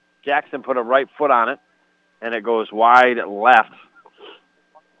box. Jackson put a right foot on it. and it goes wide left.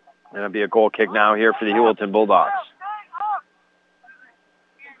 And it'll be a goal kick now here for the Heuvelton Bulldogs.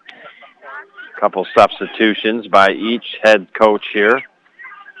 Couple substitutions by each head coach here.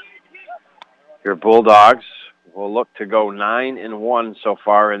 Your Bulldogs will look to go 9-1 so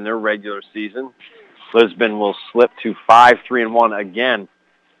far in their regular season. Lisbon will slip to 5-3-1 again.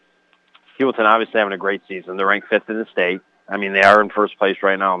 Heuvelton obviously having a great season. They're ranked 5th in the state. I mean, they are in first place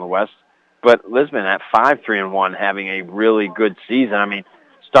right now in the West. But Lisbon at 5-3-1 having a really good season. I mean,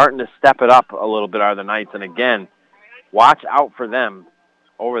 starting to step it up a little bit are the Knights. And again, watch out for them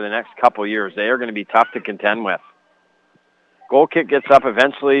over the next couple years. They are going to be tough to contend with. Goal kick gets up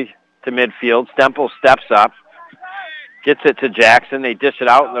eventually to midfield. Stempel steps up, gets it to Jackson. They dish it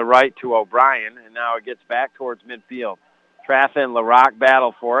out in the right to O'Brien, and now it gets back towards midfield. Traff and LaRock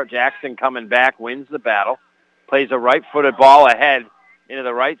battle for it. Jackson coming back, wins the battle. Plays a right-footed ball ahead into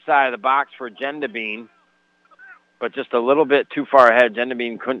the right side of the box for Gendabine, but just a little bit too far ahead.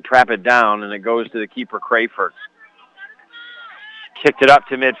 Gendabine couldn't trap it down, and it goes to the keeper, Crayford. Kicked it up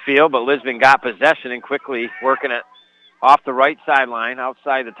to midfield, but Lisbon got possession and quickly working it off the right sideline,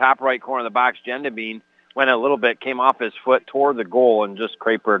 outside the top right corner of the box. Gendabine went a little bit, came off his foot toward the goal, and just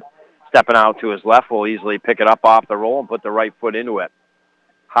Crayford stepping out to his left will easily pick it up off the roll and put the right foot into it.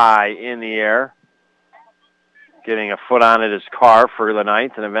 High in the air. Getting a foot on it is Carr for the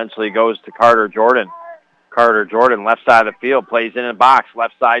Knights, and eventually goes to Carter Jordan. Carter Jordan, left side of the field, plays in a box,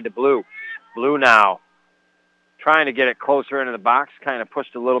 left side to Blue. Blue now trying to get it closer into the box, kind of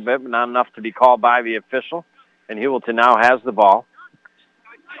pushed a little bit, but not enough to be called by the official. And Heuvelton now has the ball.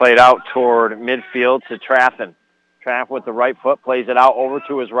 Played out toward midfield to Traffin. Traff with the right foot, plays it out over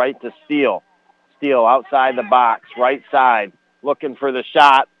to his right to Steele. Steele outside the box, right side, looking for the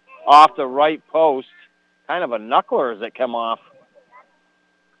shot off the right post. Kind of a knuckler as it come off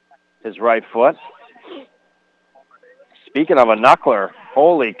his right foot. Speaking of a knuckler,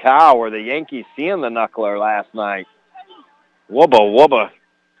 holy cow, were the Yankees seeing the knuckler last night? Wubba, wubba.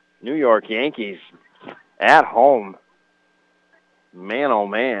 New York Yankees at home. Man, oh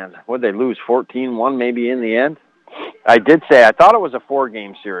man. Would they lose 14-1 maybe in the end? I thought it was a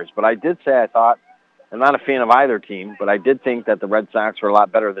 4-game series, but I did say I'm not a fan of either team, but I did think that the Red Sox were a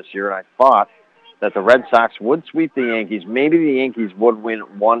lot better this year, and I thought that the Red Sox would sweep the Yankees. Maybe the Yankees would win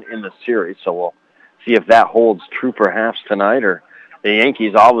one in the series, so we'll see if that holds true perhaps tonight, or the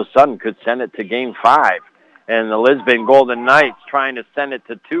Yankees all of a sudden could send it to Game 5. And the Lisbon Golden Knights trying to send it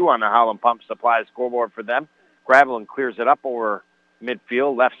to 2 on the Holland Pump Supply scoreboard for them. Gravelin clears it up over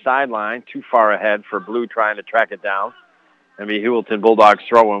midfield, left sideline, too far ahead for Blue trying to track it down. And the Heuvelton Bulldogs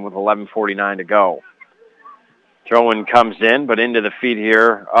throw-in with 11:49 to go. Throw-in comes in, but into the feet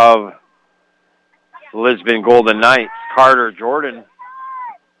here of Lisbon Golden Knights. Carter Jordan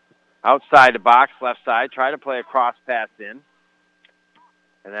outside the box, left side, try to play a cross pass in.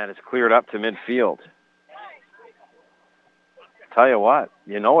 And that is cleared up to midfield. Tell you what,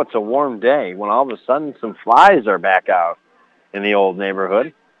 it's a warm day when all of a sudden some flies are back out in the old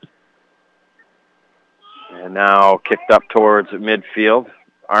neighborhood. And now kicked up towards midfield.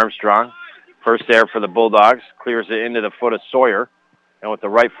 Armstrong, first there for the Bulldogs, clears it into the foot of Sawyer. And with the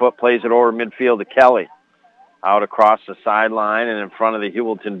right foot, plays it over midfield to Kelly. Out across the sideline and in front of the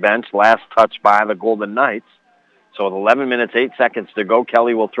Heuvelton bench. Last touch by the Golden Knights. So with 11 minutes, 8 seconds to go,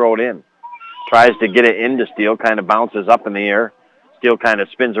 Kelly will throw it in. Tries to get it into Steele, kind of bounces up in the air. Steele kind of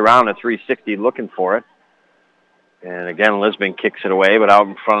spins around at 360 looking for it. And again, Lisbon kicks it away, but out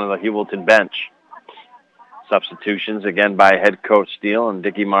in front of the Heuvelton bench. Substitutions again by head coach Steele and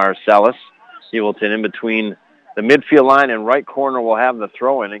Dickie Marcellus. Heuvelton in between the midfield line and right corner will have the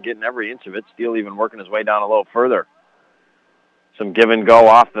throw-in and getting every inch of it. Steele even working his way down a little further. Some give and go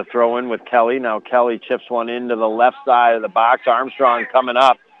off the throw-in with Kelly. Now Kelly chips one into the left side of the box. Armstrong coming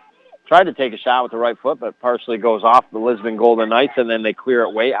up. Tried to take a shot with the right foot, but partially goes off the Lisbon Golden Knights, and then they clear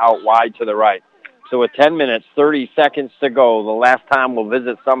it way out wide to the right. So with 10 minutes, 30 seconds to go, the last time we'll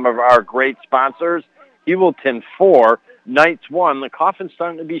visit some of our great sponsors. Heuvelton 4, Knights 1. The coffin's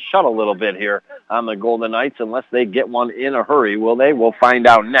starting to be shut a little bit here on the Golden Knights unless they get one in a hurry. Will they? We'll find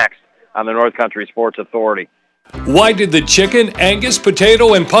out next on the North Country Sports Authority. Why did the chicken, Angus,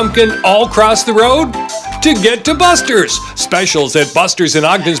 potato, and pumpkin all cross the road? To get to Buster's. Specials at Buster's in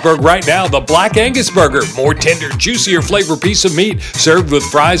Ogdensburg right now. The Black Angus Burger. More tender, juicier flavor piece of meat. Served with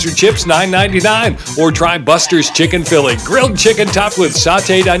fries or chips, $9.99. Or try Buster's Chicken Philly. Grilled chicken topped with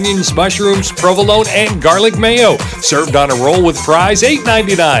sauteed onions, mushrooms, provolone, and garlic mayo. Served on a roll with fries,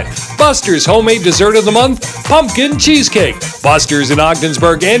 $8.99. Buster's Homemade Dessert of the Month, Pumpkin Cheesecake. Buster's in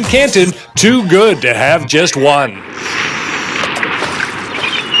Ogdensburg and Canton. Too good to have just one.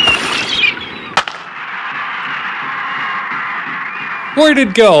 Where'd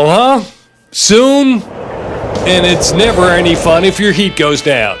it go, huh? Soon? And it's never any fun if your heat goes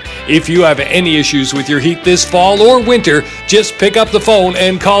down. If you have any issues with your heat this fall or winter, just pick up the phone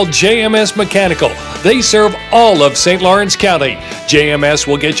and call JMS Mechanical. They serve all of St. Lawrence County. JMS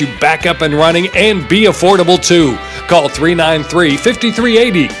will get you back up and running and be affordable too. Call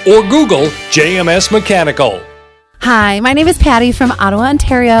 393-5380 or Google JMS Mechanical. Hi, my name is Patty from Ottawa,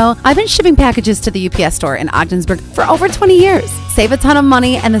 Ontario. I've been shipping packages to the UPS store in Ogdensburg for over 20 years. Save a ton of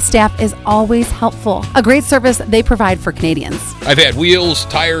money and the staff is always helpful. A great service they provide for Canadians. I've had wheels,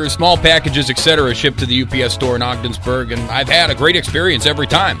 tires, small packages, etc. shipped to the UPS store in Ogdensburg, and I've had a great experience every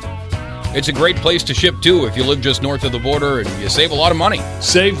time. It's a great place to ship too if you live just north of the border, and you save a lot of money.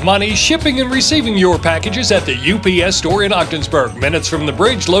 Save money shipping and receiving your packages at the UPS store in Ogdensburg, minutes from the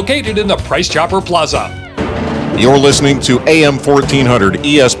bridge located in the Price Chopper Plaza. You're listening to AM 1400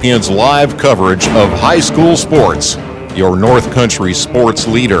 ESPN's live coverage of high school sports. Your North Country sports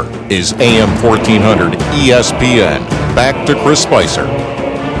leader is AM 1400 ESPN. Back to Chris Spicer.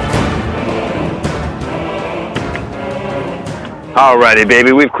 Alrighty,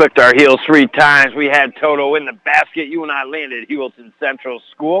 baby. We've clicked our heels 3 times. We had Toto in the basket. You and I landed at Heuvelton Central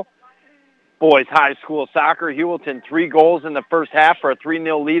School. Boys high school soccer. Heuvelton 3 goals in the first half for a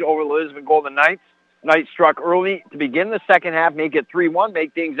 3-0 lead over the Lisbon Golden Knights. Knights struck early to begin the second half, make it 3-1,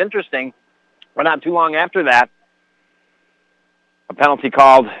 make things interesting. But not too long after that, a penalty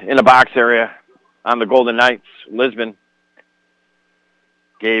called in the box area on the Golden Knights. Lisbon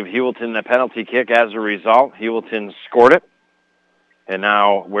gave Heuvelton the penalty kick as a result. Heuvelton scored it. And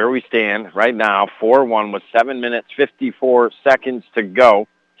now where we stand right now, 4-1 with 7 minutes, 54 seconds to go.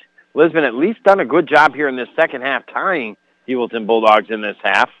 Lisbon at least done a good job here in this second half, tying Heuvelton Bulldogs in this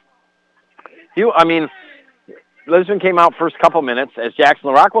half. Lisbon came out first couple minutes as Jackson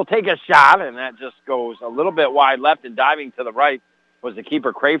LaRock will take a shot, and that just goes a little bit wide left, and diving to the right was the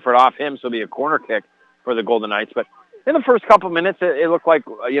keeper Crayford off him, so it'll be a corner kick for the Golden Knights. But in the first couple minutes, it looked like,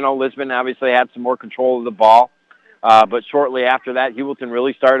 Lisbon obviously had some more control of the ball. But shortly after that, Heuvelton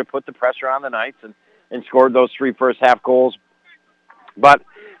really started to put the pressure on the Knights and scored those 3 first-half goals. But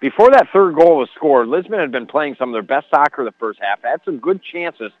before that third goal was scored, Lisbon had been playing some of their best soccer the first half, had some good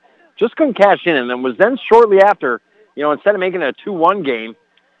chances, just couldn't cash in, and then was then shortly after, instead of making it a 2-1 game,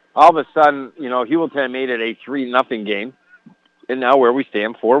 all of a sudden, Heuvelton made it a 3-0 game. And now where we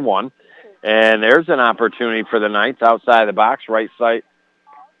stand, 4-1. And there's an opportunity for the Knights outside the box, right side,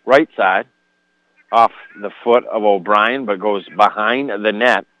 off the foot of O'Brien, but goes behind the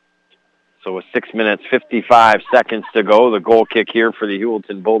net. So with 6 minutes, 55 seconds to go, the goal kick here for the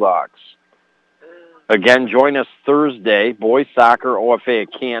Heuvelton Bulldogs. Again, join us Thursday, boys soccer, OFA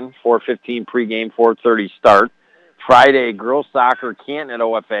at Canton, 4:15 pregame, 4:30 start. Friday, girls soccer, Canton at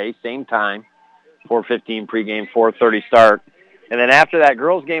OFA, same time, 4:15 pregame, 4:30 start. And then after that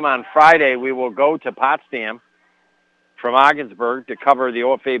girls game on Friday, we will go to Potsdam from Ogdensburg to cover the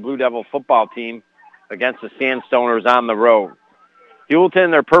OFA Blue Devil football team against the Sandstoners on the road. Heuvelton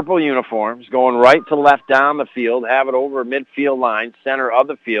in their purple uniforms, going right to left down the field, have it over midfield line, center of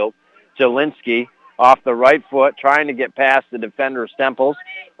the field. Jelinski off the right foot, trying to get past the defender Stemples.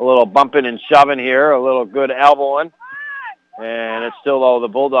 A little bumping and shoving here, a little good elbowing. And it's still, though, the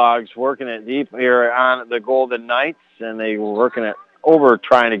Bulldogs working it deep here on the Golden Knights, and they were working it over,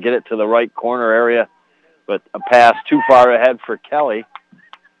 trying to get it to the right corner area. But a pass too far ahead for Kelly.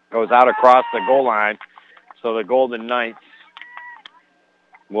 Goes out across the goal line. So the Golden Knights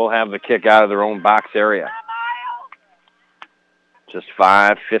will have the kick out of their own box area. Just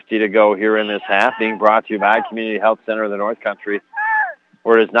 5:50 to go here in this half, being brought to you by Community Health Center of the North Country,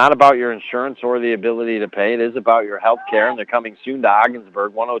 where it is not about your insurance or the ability to pay. It is about your health care, and they're coming soon to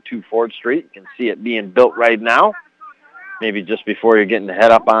Ogdensburg, 102 Ford Street. You can see it being built right now, maybe just before you're getting to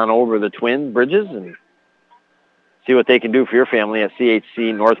head up on over the Twin Bridges and see what they can do for your family at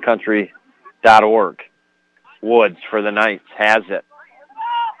chcnorthcountry.org. Woods for the Knights has it.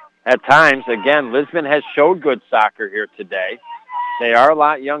 At times, again, Lisbon has showed good soccer here today. They are a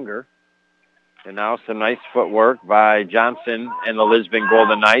lot younger. And now some nice footwork by Johnson and the Lisbon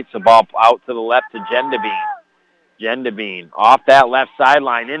Golden Knights. The ball out to the left to Gendabine. Gendabine off that left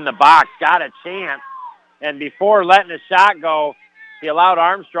sideline in the box. Got a chance. And before letting the shot go, he allowed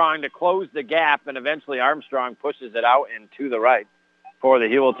Armstrong to close the gap, and eventually Armstrong pushes it out and to the right for the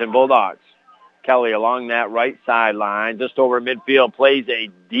Heuvelton Bulldogs. Kelly along that right sideline, just over midfield, plays a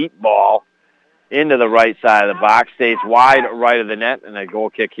deep ball into the right side of the box, stays wide right of the net, and a goal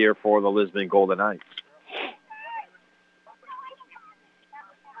kick here for the Lisbon Golden Knights.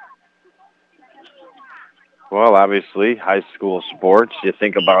 Well, obviously, high school sports, you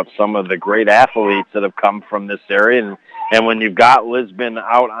think about some of the great athletes that have come from this area. And when you've got Lisbon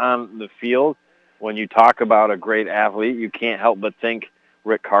out on the field, when you talk about a great athlete, you can't help but think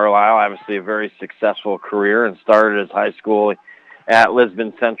Rick Carlisle, obviously a very successful career and started his high school at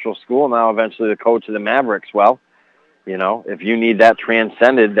Lisbon Central School, now eventually the coach of the Mavericks. Well, you know, if you need that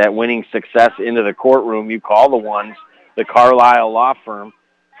transcended, that winning success into the courtroom, you call the Carlisle Law Firm,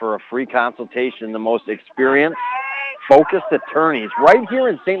 for a free consultation, the most experienced, focused attorneys right here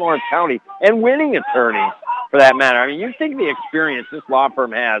in St. Lawrence County, and winning attorneys for that matter. I mean, you think the experience this law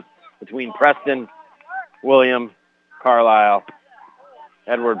firm has between Preston, William, Carlisle,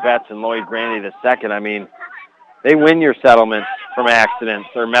 Edward Betts, and Lloyd Grandy II. I mean, they win your settlements from accidents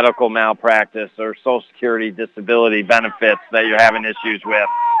or medical malpractice or Social Security disability benefits that you're having issues with.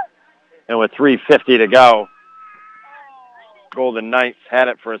 And with 3:50 to go, Golden Knights had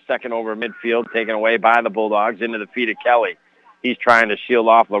it for a second over midfield, taken away by the Bulldogs into the feet of Kelly. He's trying to shield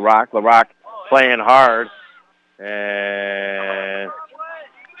off LaRock. LaRock playing hard. And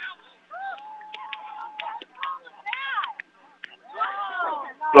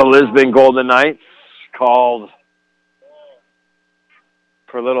the Lisbon Golden Knights called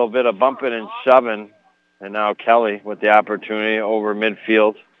for a little bit of bumping and shoving. And now Kelly with the opportunity over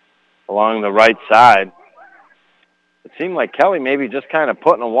midfield along the right side. It seemed like Kelly maybe just kind of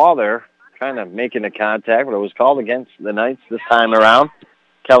putting a wall there, kind of making a contact, but it was called against the Knights this time around.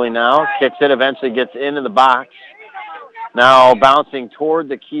 Kelly now kicks it, eventually gets into the box. Now bouncing toward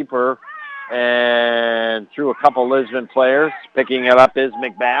the keeper and through a couple Lisbon players. Picking it up is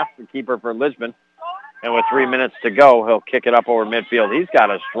McBath, the keeper for Lisbon. And with 3 minutes to go, he'll kick it up over midfield. He's got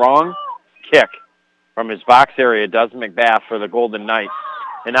a strong kick from his box area, does McBath for the Golden Knights.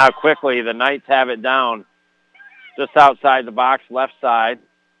 And now quickly the Knights have it down just outside the box, left side,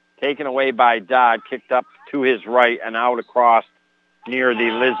 taken away by Dodd, kicked up to his right and out across near the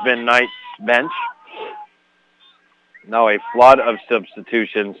Lisbon Knights bench. Now a flood of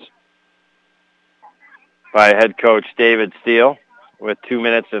substitutions by head coach David Steele with 2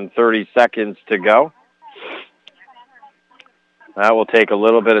 minutes and 30 seconds to go. That will take a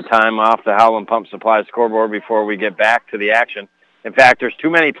little bit of time off the Howland Pump Supply scoreboard before we get back to the action. In fact, there's too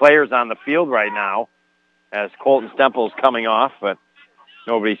many players on the field right now as Colton Stemple's coming off, but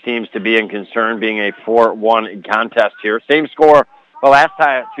nobody seems to be in concern, being a 4-1 contest here. Same score the last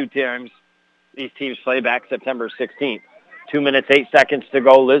time, 2 times these teams play back September 16th. 2 minutes, 8 seconds to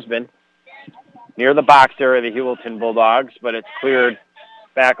go, Lisbon. Near the box area, the Heuvelton Bulldogs, but it's cleared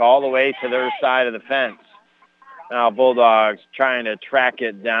back all the way to their side of the fence. Now Bulldogs trying to track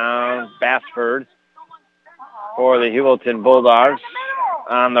it down. Bassford for the Heuvelton Bulldogs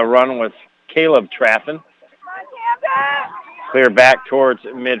on the run with Caleb Traffin. Clear back towards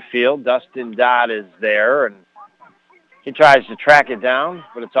midfield. Dustin Dodd is there, and he tries to track it down,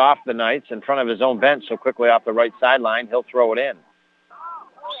 but it's off the Knights in front of his own bench, so quickly off the right sideline, he'll throw it in.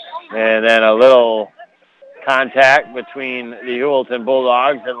 And then a little contact between the Heuvelton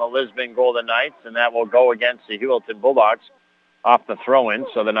Bulldogs and the Lisbon Golden Knights, and that will go against the Heuvelton Bulldogs off the throw-in,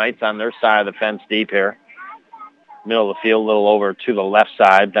 so the Knights on their side of the fence deep here. Middle of the field, a little over to the left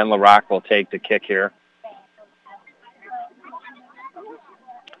side. Then LaRock will take the kick here.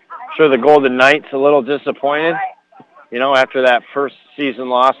 Sure, the Golden Knights a little disappointed, you know, after that first season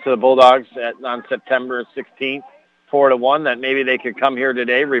loss to the Bulldogs on September 16th, 4-1, that maybe they could come here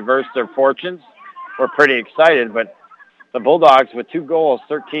today, reverse their fortunes. We're pretty excited, but the Bulldogs with 2 goals,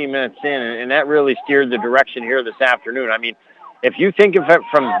 13 minutes in, and that really steered the direction here this afternoon. I mean, if you think of it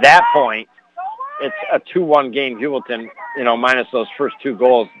from that point, it's a 2-1 game. Heuvelton, you know, minus those first 2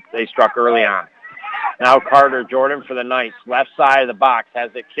 goals they struck early on. Now Carter Jordan for the Knights, left side of the box, has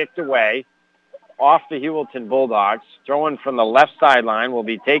it kicked away off the Heuvelton Bulldogs. Throwing from the left sideline will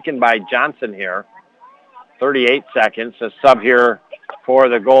be taken by Johnson here. 38 seconds, a sub here for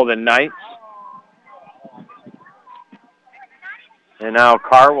the Golden Knights. And now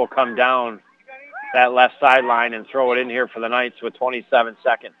Carr will come down that left sideline and throw it in here for the Knights with 27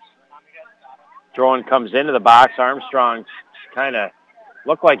 seconds. Throwing comes into the box. Armstrong kind of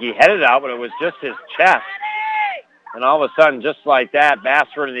looked like he headed out, but it was just his chest. And all of a sudden, just like that,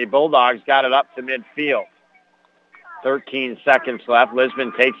 Bassford and the Bulldogs got it up to midfield. 13 seconds left.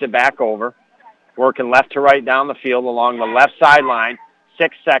 Lisbon takes it back over. Working left to right down the field along the left sideline.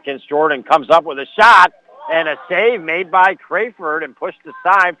 6 seconds. Jordan comes up with a shot and a save made by Crayford and pushed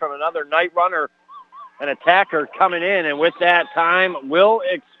aside from another Knight runner, an attacker coming in. And with that, time will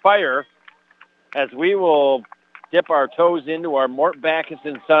expire as we will dip our toes into our Mort Backus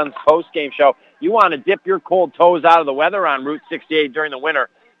 & Sons post-game show. You want to dip your cold toes out of the weather on Route 68 during the winter,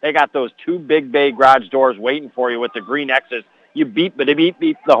 They got those two big bay garage doors waiting for you with the green X's. You beep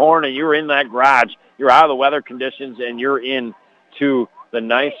the horn, and you're in that garage. You're out of the weather conditions, and you're in to the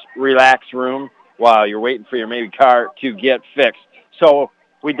nice, relaxed room while you're waiting for your maybe car to get fixed. So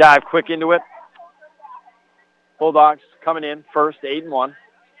we dive quick into it. Bulldogs coming in first, 8-1.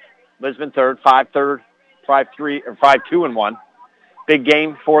 Lisbon third, 5-2-1. Big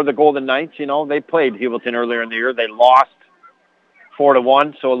game for the Golden Knights. You know, they played Heuvelton earlier in the year. They lost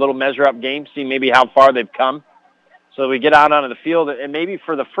 4-1, so a little measure-up game, see maybe how far they've come. So we get out onto the field, and maybe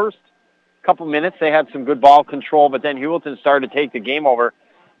for the first couple minutes they had some good ball control, but then Heuvelton started to take the game over.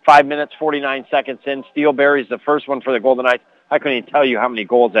 5 minutes, 49 seconds in. Steele buries the first one for the Golden Knights. I couldn't even tell you how many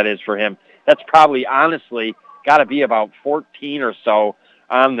goals that is for him. That's probably, honestly, got to be about 14 or so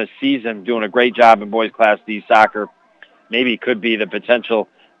on the season, doing a great job in boys Class D soccer. Maybe could be the potential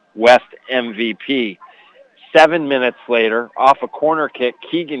West MVP. 7 minutes later, off a corner kick,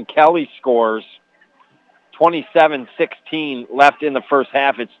 Keegan Kelly scores. 27-16 left in the first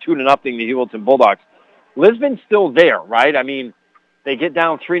half. It's 2-0 the Heuvelton Bulldogs. Lisbon's still there, right? I mean, they get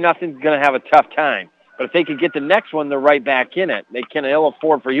down 3-0, going to have a tough time. But if they could get the next one, they're right back in it. They can ill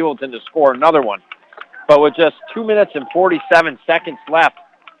afford for Heuvelton to score another one. But with just 2 minutes and 47 seconds left,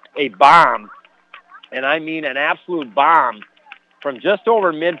 a bomb, and I mean an absolute bomb, from just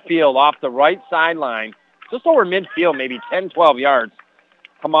over midfield off the right sideline, just over midfield, maybe 10, 12 yards,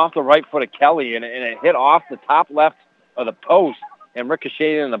 come off the right foot of Kelly, and it hit off the top left of the post and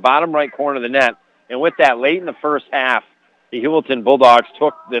ricocheted in the bottom right corner of the net. And with that, late in the first half, the Heuvelton Bulldogs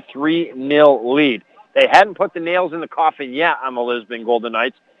took the 3-0 lead. They hadn't put the nails in the coffin yet on the Lisbon Golden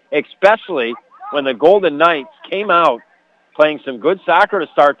Knights, especially when the Golden Knights came out playing some good soccer to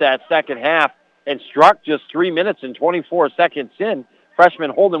start that second half and struck just 3 minutes and 24 seconds in freshman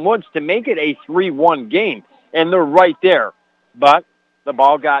Holden Woods to make it a 3-1 game. And they're right there. But the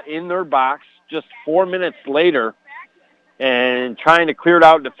ball got in their box just 4 minutes later, and trying to clear it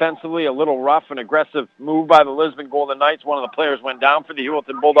out defensively, a little rough and aggressive move by the Lisbon Golden Knights. One of the players went down for the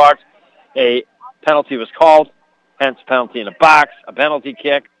Heuvelton Bulldogs. A penalty was called, hence penalty in the box, a penalty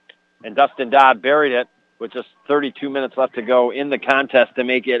kick, and Dustin Dodd buried it with just 32 minutes left to go in the contest to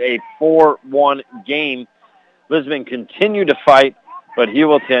make it a 4-1 game. Lisbon continued to fight, but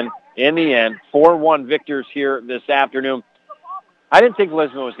Heuvelton, in the end, 4-1 victors here this afternoon. I didn't think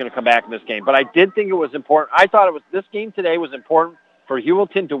Lisbon was going to come back in this game, but I did think it was important. I thought this game today was important for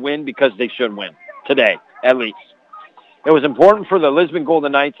Heuvelton to win because they should win today, at least. It was important for the Lisbon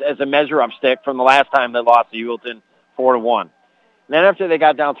Golden Knights as a measure-up stick from the last time they lost to Heuvelton 4-1. Then after they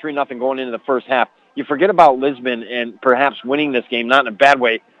got down 3-0 going into the first half, you forget about Lisbon and perhaps winning this game, not in a bad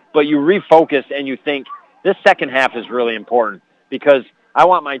way, but you refocus and you think this second half is really important because I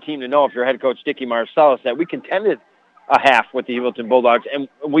want my team to know, if you're head coach Dickie Marcellus, that we contended a half with the Heuvelton Bulldogs, and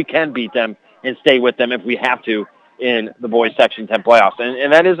we can beat them and stay with them if we have to in the boys Section 10 playoffs.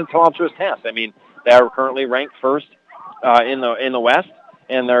 And that is a tumultuous task. I mean, they are currently ranked first in the West,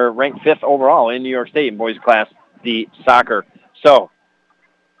 and they're ranked fifth overall in New York State in boys Class D soccer. So,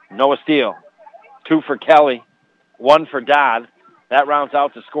 Noah Steele, 2 for Kelly, 1 for Dodd. That rounds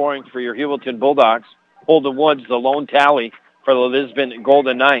out the scoring for your Heuvelton Bulldogs. Holden Woods, the lone tally for the Lisbon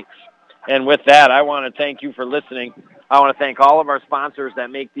Golden Knights. And with that, I want to thank you for listening. I want to thank all of our sponsors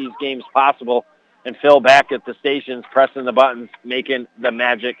that make these games possible, and Phil back at the stations pressing the buttons, making the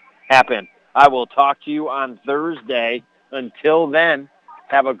magic happen. I will talk to you on Thursday. Until then,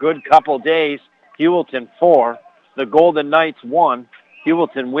 have a good couple days. Heuvelton 4, the Golden Knights 1.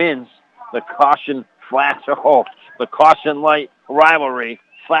 Heuvelton wins the caution light rivalry,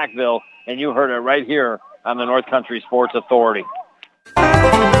 Slackville, and you heard it right here on the North Country Sports Authority.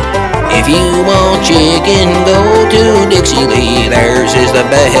 If you want chicken, go to Dixie Lee. Theirs is the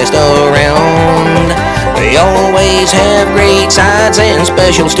best around. They always have great sides and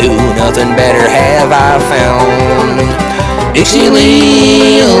specials too. Nothing better have I found. Dixie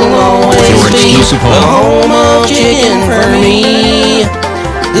Lee will always be the home of chicken for me.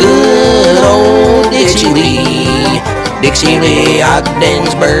 Good old Dixie Lee. Dixie Lee,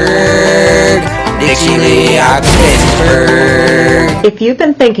 Ogdensburg. Dixie Lee, Ogdensburg. If you've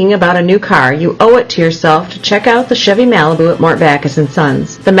been thinking about a new car, you owe it to yourself to check out the Chevy Malibu at Mort Backus &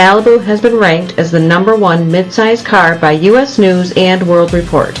 Sons. The Malibu has been ranked as the #1 midsize car by U.S. News and World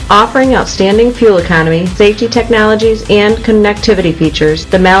Report. Offering outstanding fuel economy, safety technologies, and connectivity features,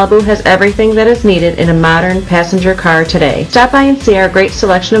 the Malibu has everything that is needed in a modern passenger car today. Stop by and see our great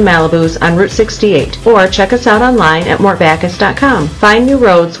selection of Malibus on Route 68, or check us out online at mortbackus.com. Find new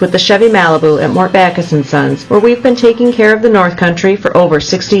roads with the Chevy Malibu at Mort Backus & Sons, where we've been taking care of the North Country for over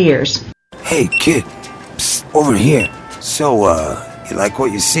 60 years. Hey, kid. Psst, over here. So, You like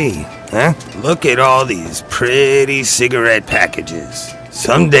what you see, huh? Look at all these pretty cigarette packages.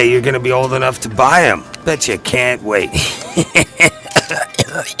 Someday you're gonna be old enough to buy them. Bet you can't wait.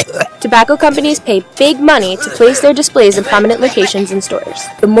 Tobacco companies pay big money to place their displays in prominent locations in stores.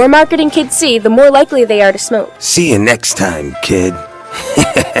 The more marketing kids see, the more likely they are to smoke. See you next time, kid.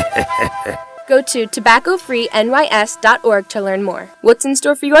 Go to tobaccofreenys.org to learn more. What's in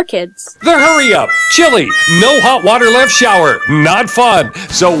store for your kids? The hurry up, chilly, no hot water left shower, not fun.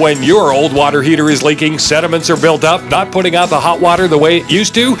 So when your old water heater is leaking, sediments are built up, not putting out the hot water the way it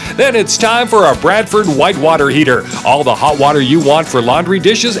used to, then it's time for a Bradford white water heater. All the hot water you want for laundry,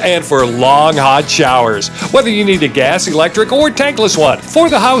 dishes, and for long hot showers. Whether you need a gas, electric, or tankless one, for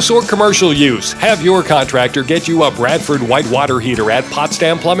the house or commercial use, have your contractor get you a Bradford white water heater at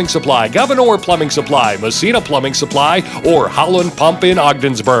Potsdam Plumbing Supply, Governor Plumbing Supply, Messina Plumbing Supply, or Howland Pump in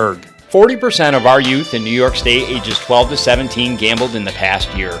Ogdensburg. 40% of our youth in New York State ages 12 to 17 gambled in the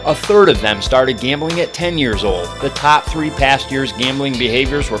past year. A third of them started gambling at 10 years old. The top 3 past years' gambling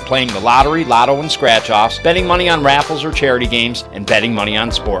behaviors were playing the lottery, lotto, and scratch-offs, betting money on raffles or charity games, and betting money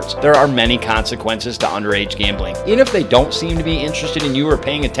on sports. There are many consequences to underage gambling. Even if they don't seem to be interested in you or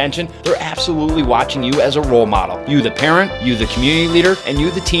paying attention, they're absolutely watching you as a role model. You, the parent, you, the community leader, and you,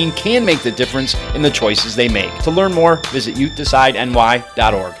 the teen, can make the difference in the choices they make. To learn more, visit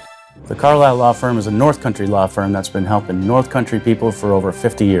youthdecideNY.org. The Carlisle Law Firm is a North Country law firm that's been helping North Country people for over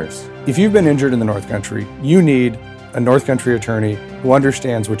 50 years. If you've been injured in the North Country, you need a North Country attorney who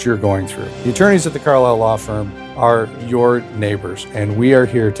understands what you're going through. The attorneys at the Carlisle Law Firm are your neighbors, and we are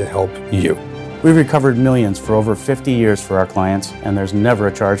here to help you. We've recovered millions for over 50 years for our clients, and there's never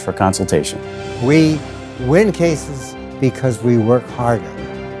a charge for consultation. We win cases because we work harder.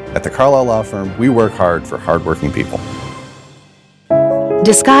 At the Carlisle Law Firm, we work hard for hardworking people.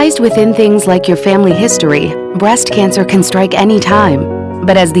 Disguised within things like your family history, breast cancer can strike any time.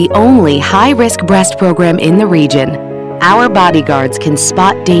 But as the only high-risk breast program in the region, our bodyguards can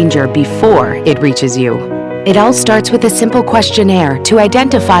spot danger before it reaches you. It all starts with a simple questionnaire to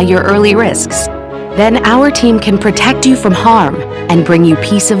identify your early risks. Then our team can protect you from harm and bring you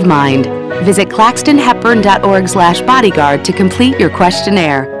peace of mind. Visit claxtonhepburn.org/bodyguard to complete your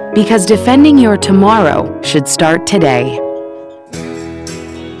questionnaire, because defending your tomorrow should start today.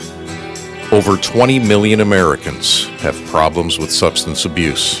 Over 20 million Americans have problems with substance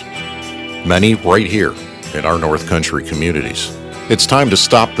abuse. Many right here in our North Country communities. It's time to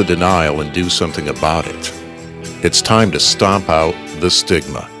stop the denial and do something about it. It's time to stomp out the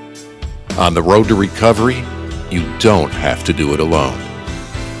stigma. On the road to recovery, you don't have to do it alone.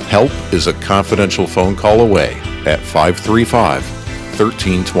 Help is a confidential phone call away at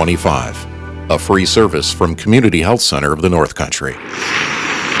 535-1325, a free service from Community Health Center of the North Country.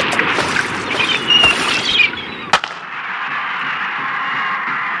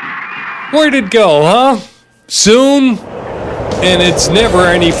 Where'd it go, huh? Soon? And it's never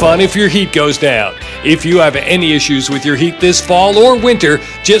any fun if your heat goes down. If you have any issues with your heat this fall or winter,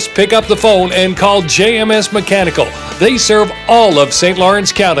 just pick up the phone and call JMS Mechanical. They serve all of St.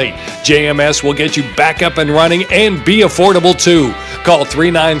 Lawrence County. JMS will get you back up and running and be affordable too. Call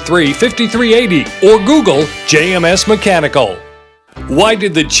 393-5380 or Google JMS Mechanical. Why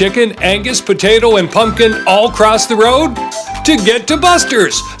did the chicken, Angus, potato, and pumpkin all cross the road? To get to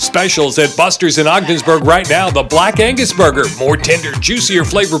Buster's. Specials at Buster's in Ogdensburg right now. The Black Angus Burger. More tender, juicier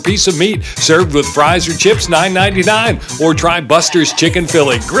flavor piece of meat. Served with fries or chips, $9.99. Or try Buster's Chicken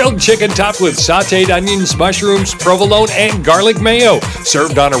Philly. Grilled chicken topped with sauteed onions, mushrooms, provolone, and garlic mayo.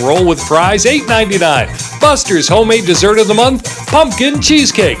 Served on a roll with fries, $8.99. Buster's Homemade Dessert of the Month, Pumpkin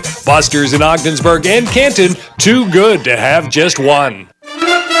Cheesecake. Buster's in Ogdensburg and Canton. Too good to have just one.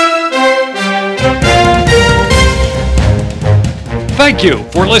 Thank you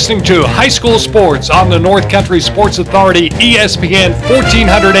for listening to High School Sports on the North Country Sports Authority, ESPN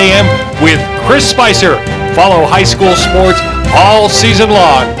 1400 AM with Chris Spicer. Follow high school sports all season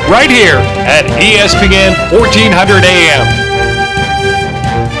long right here at ESPN 1400 AM.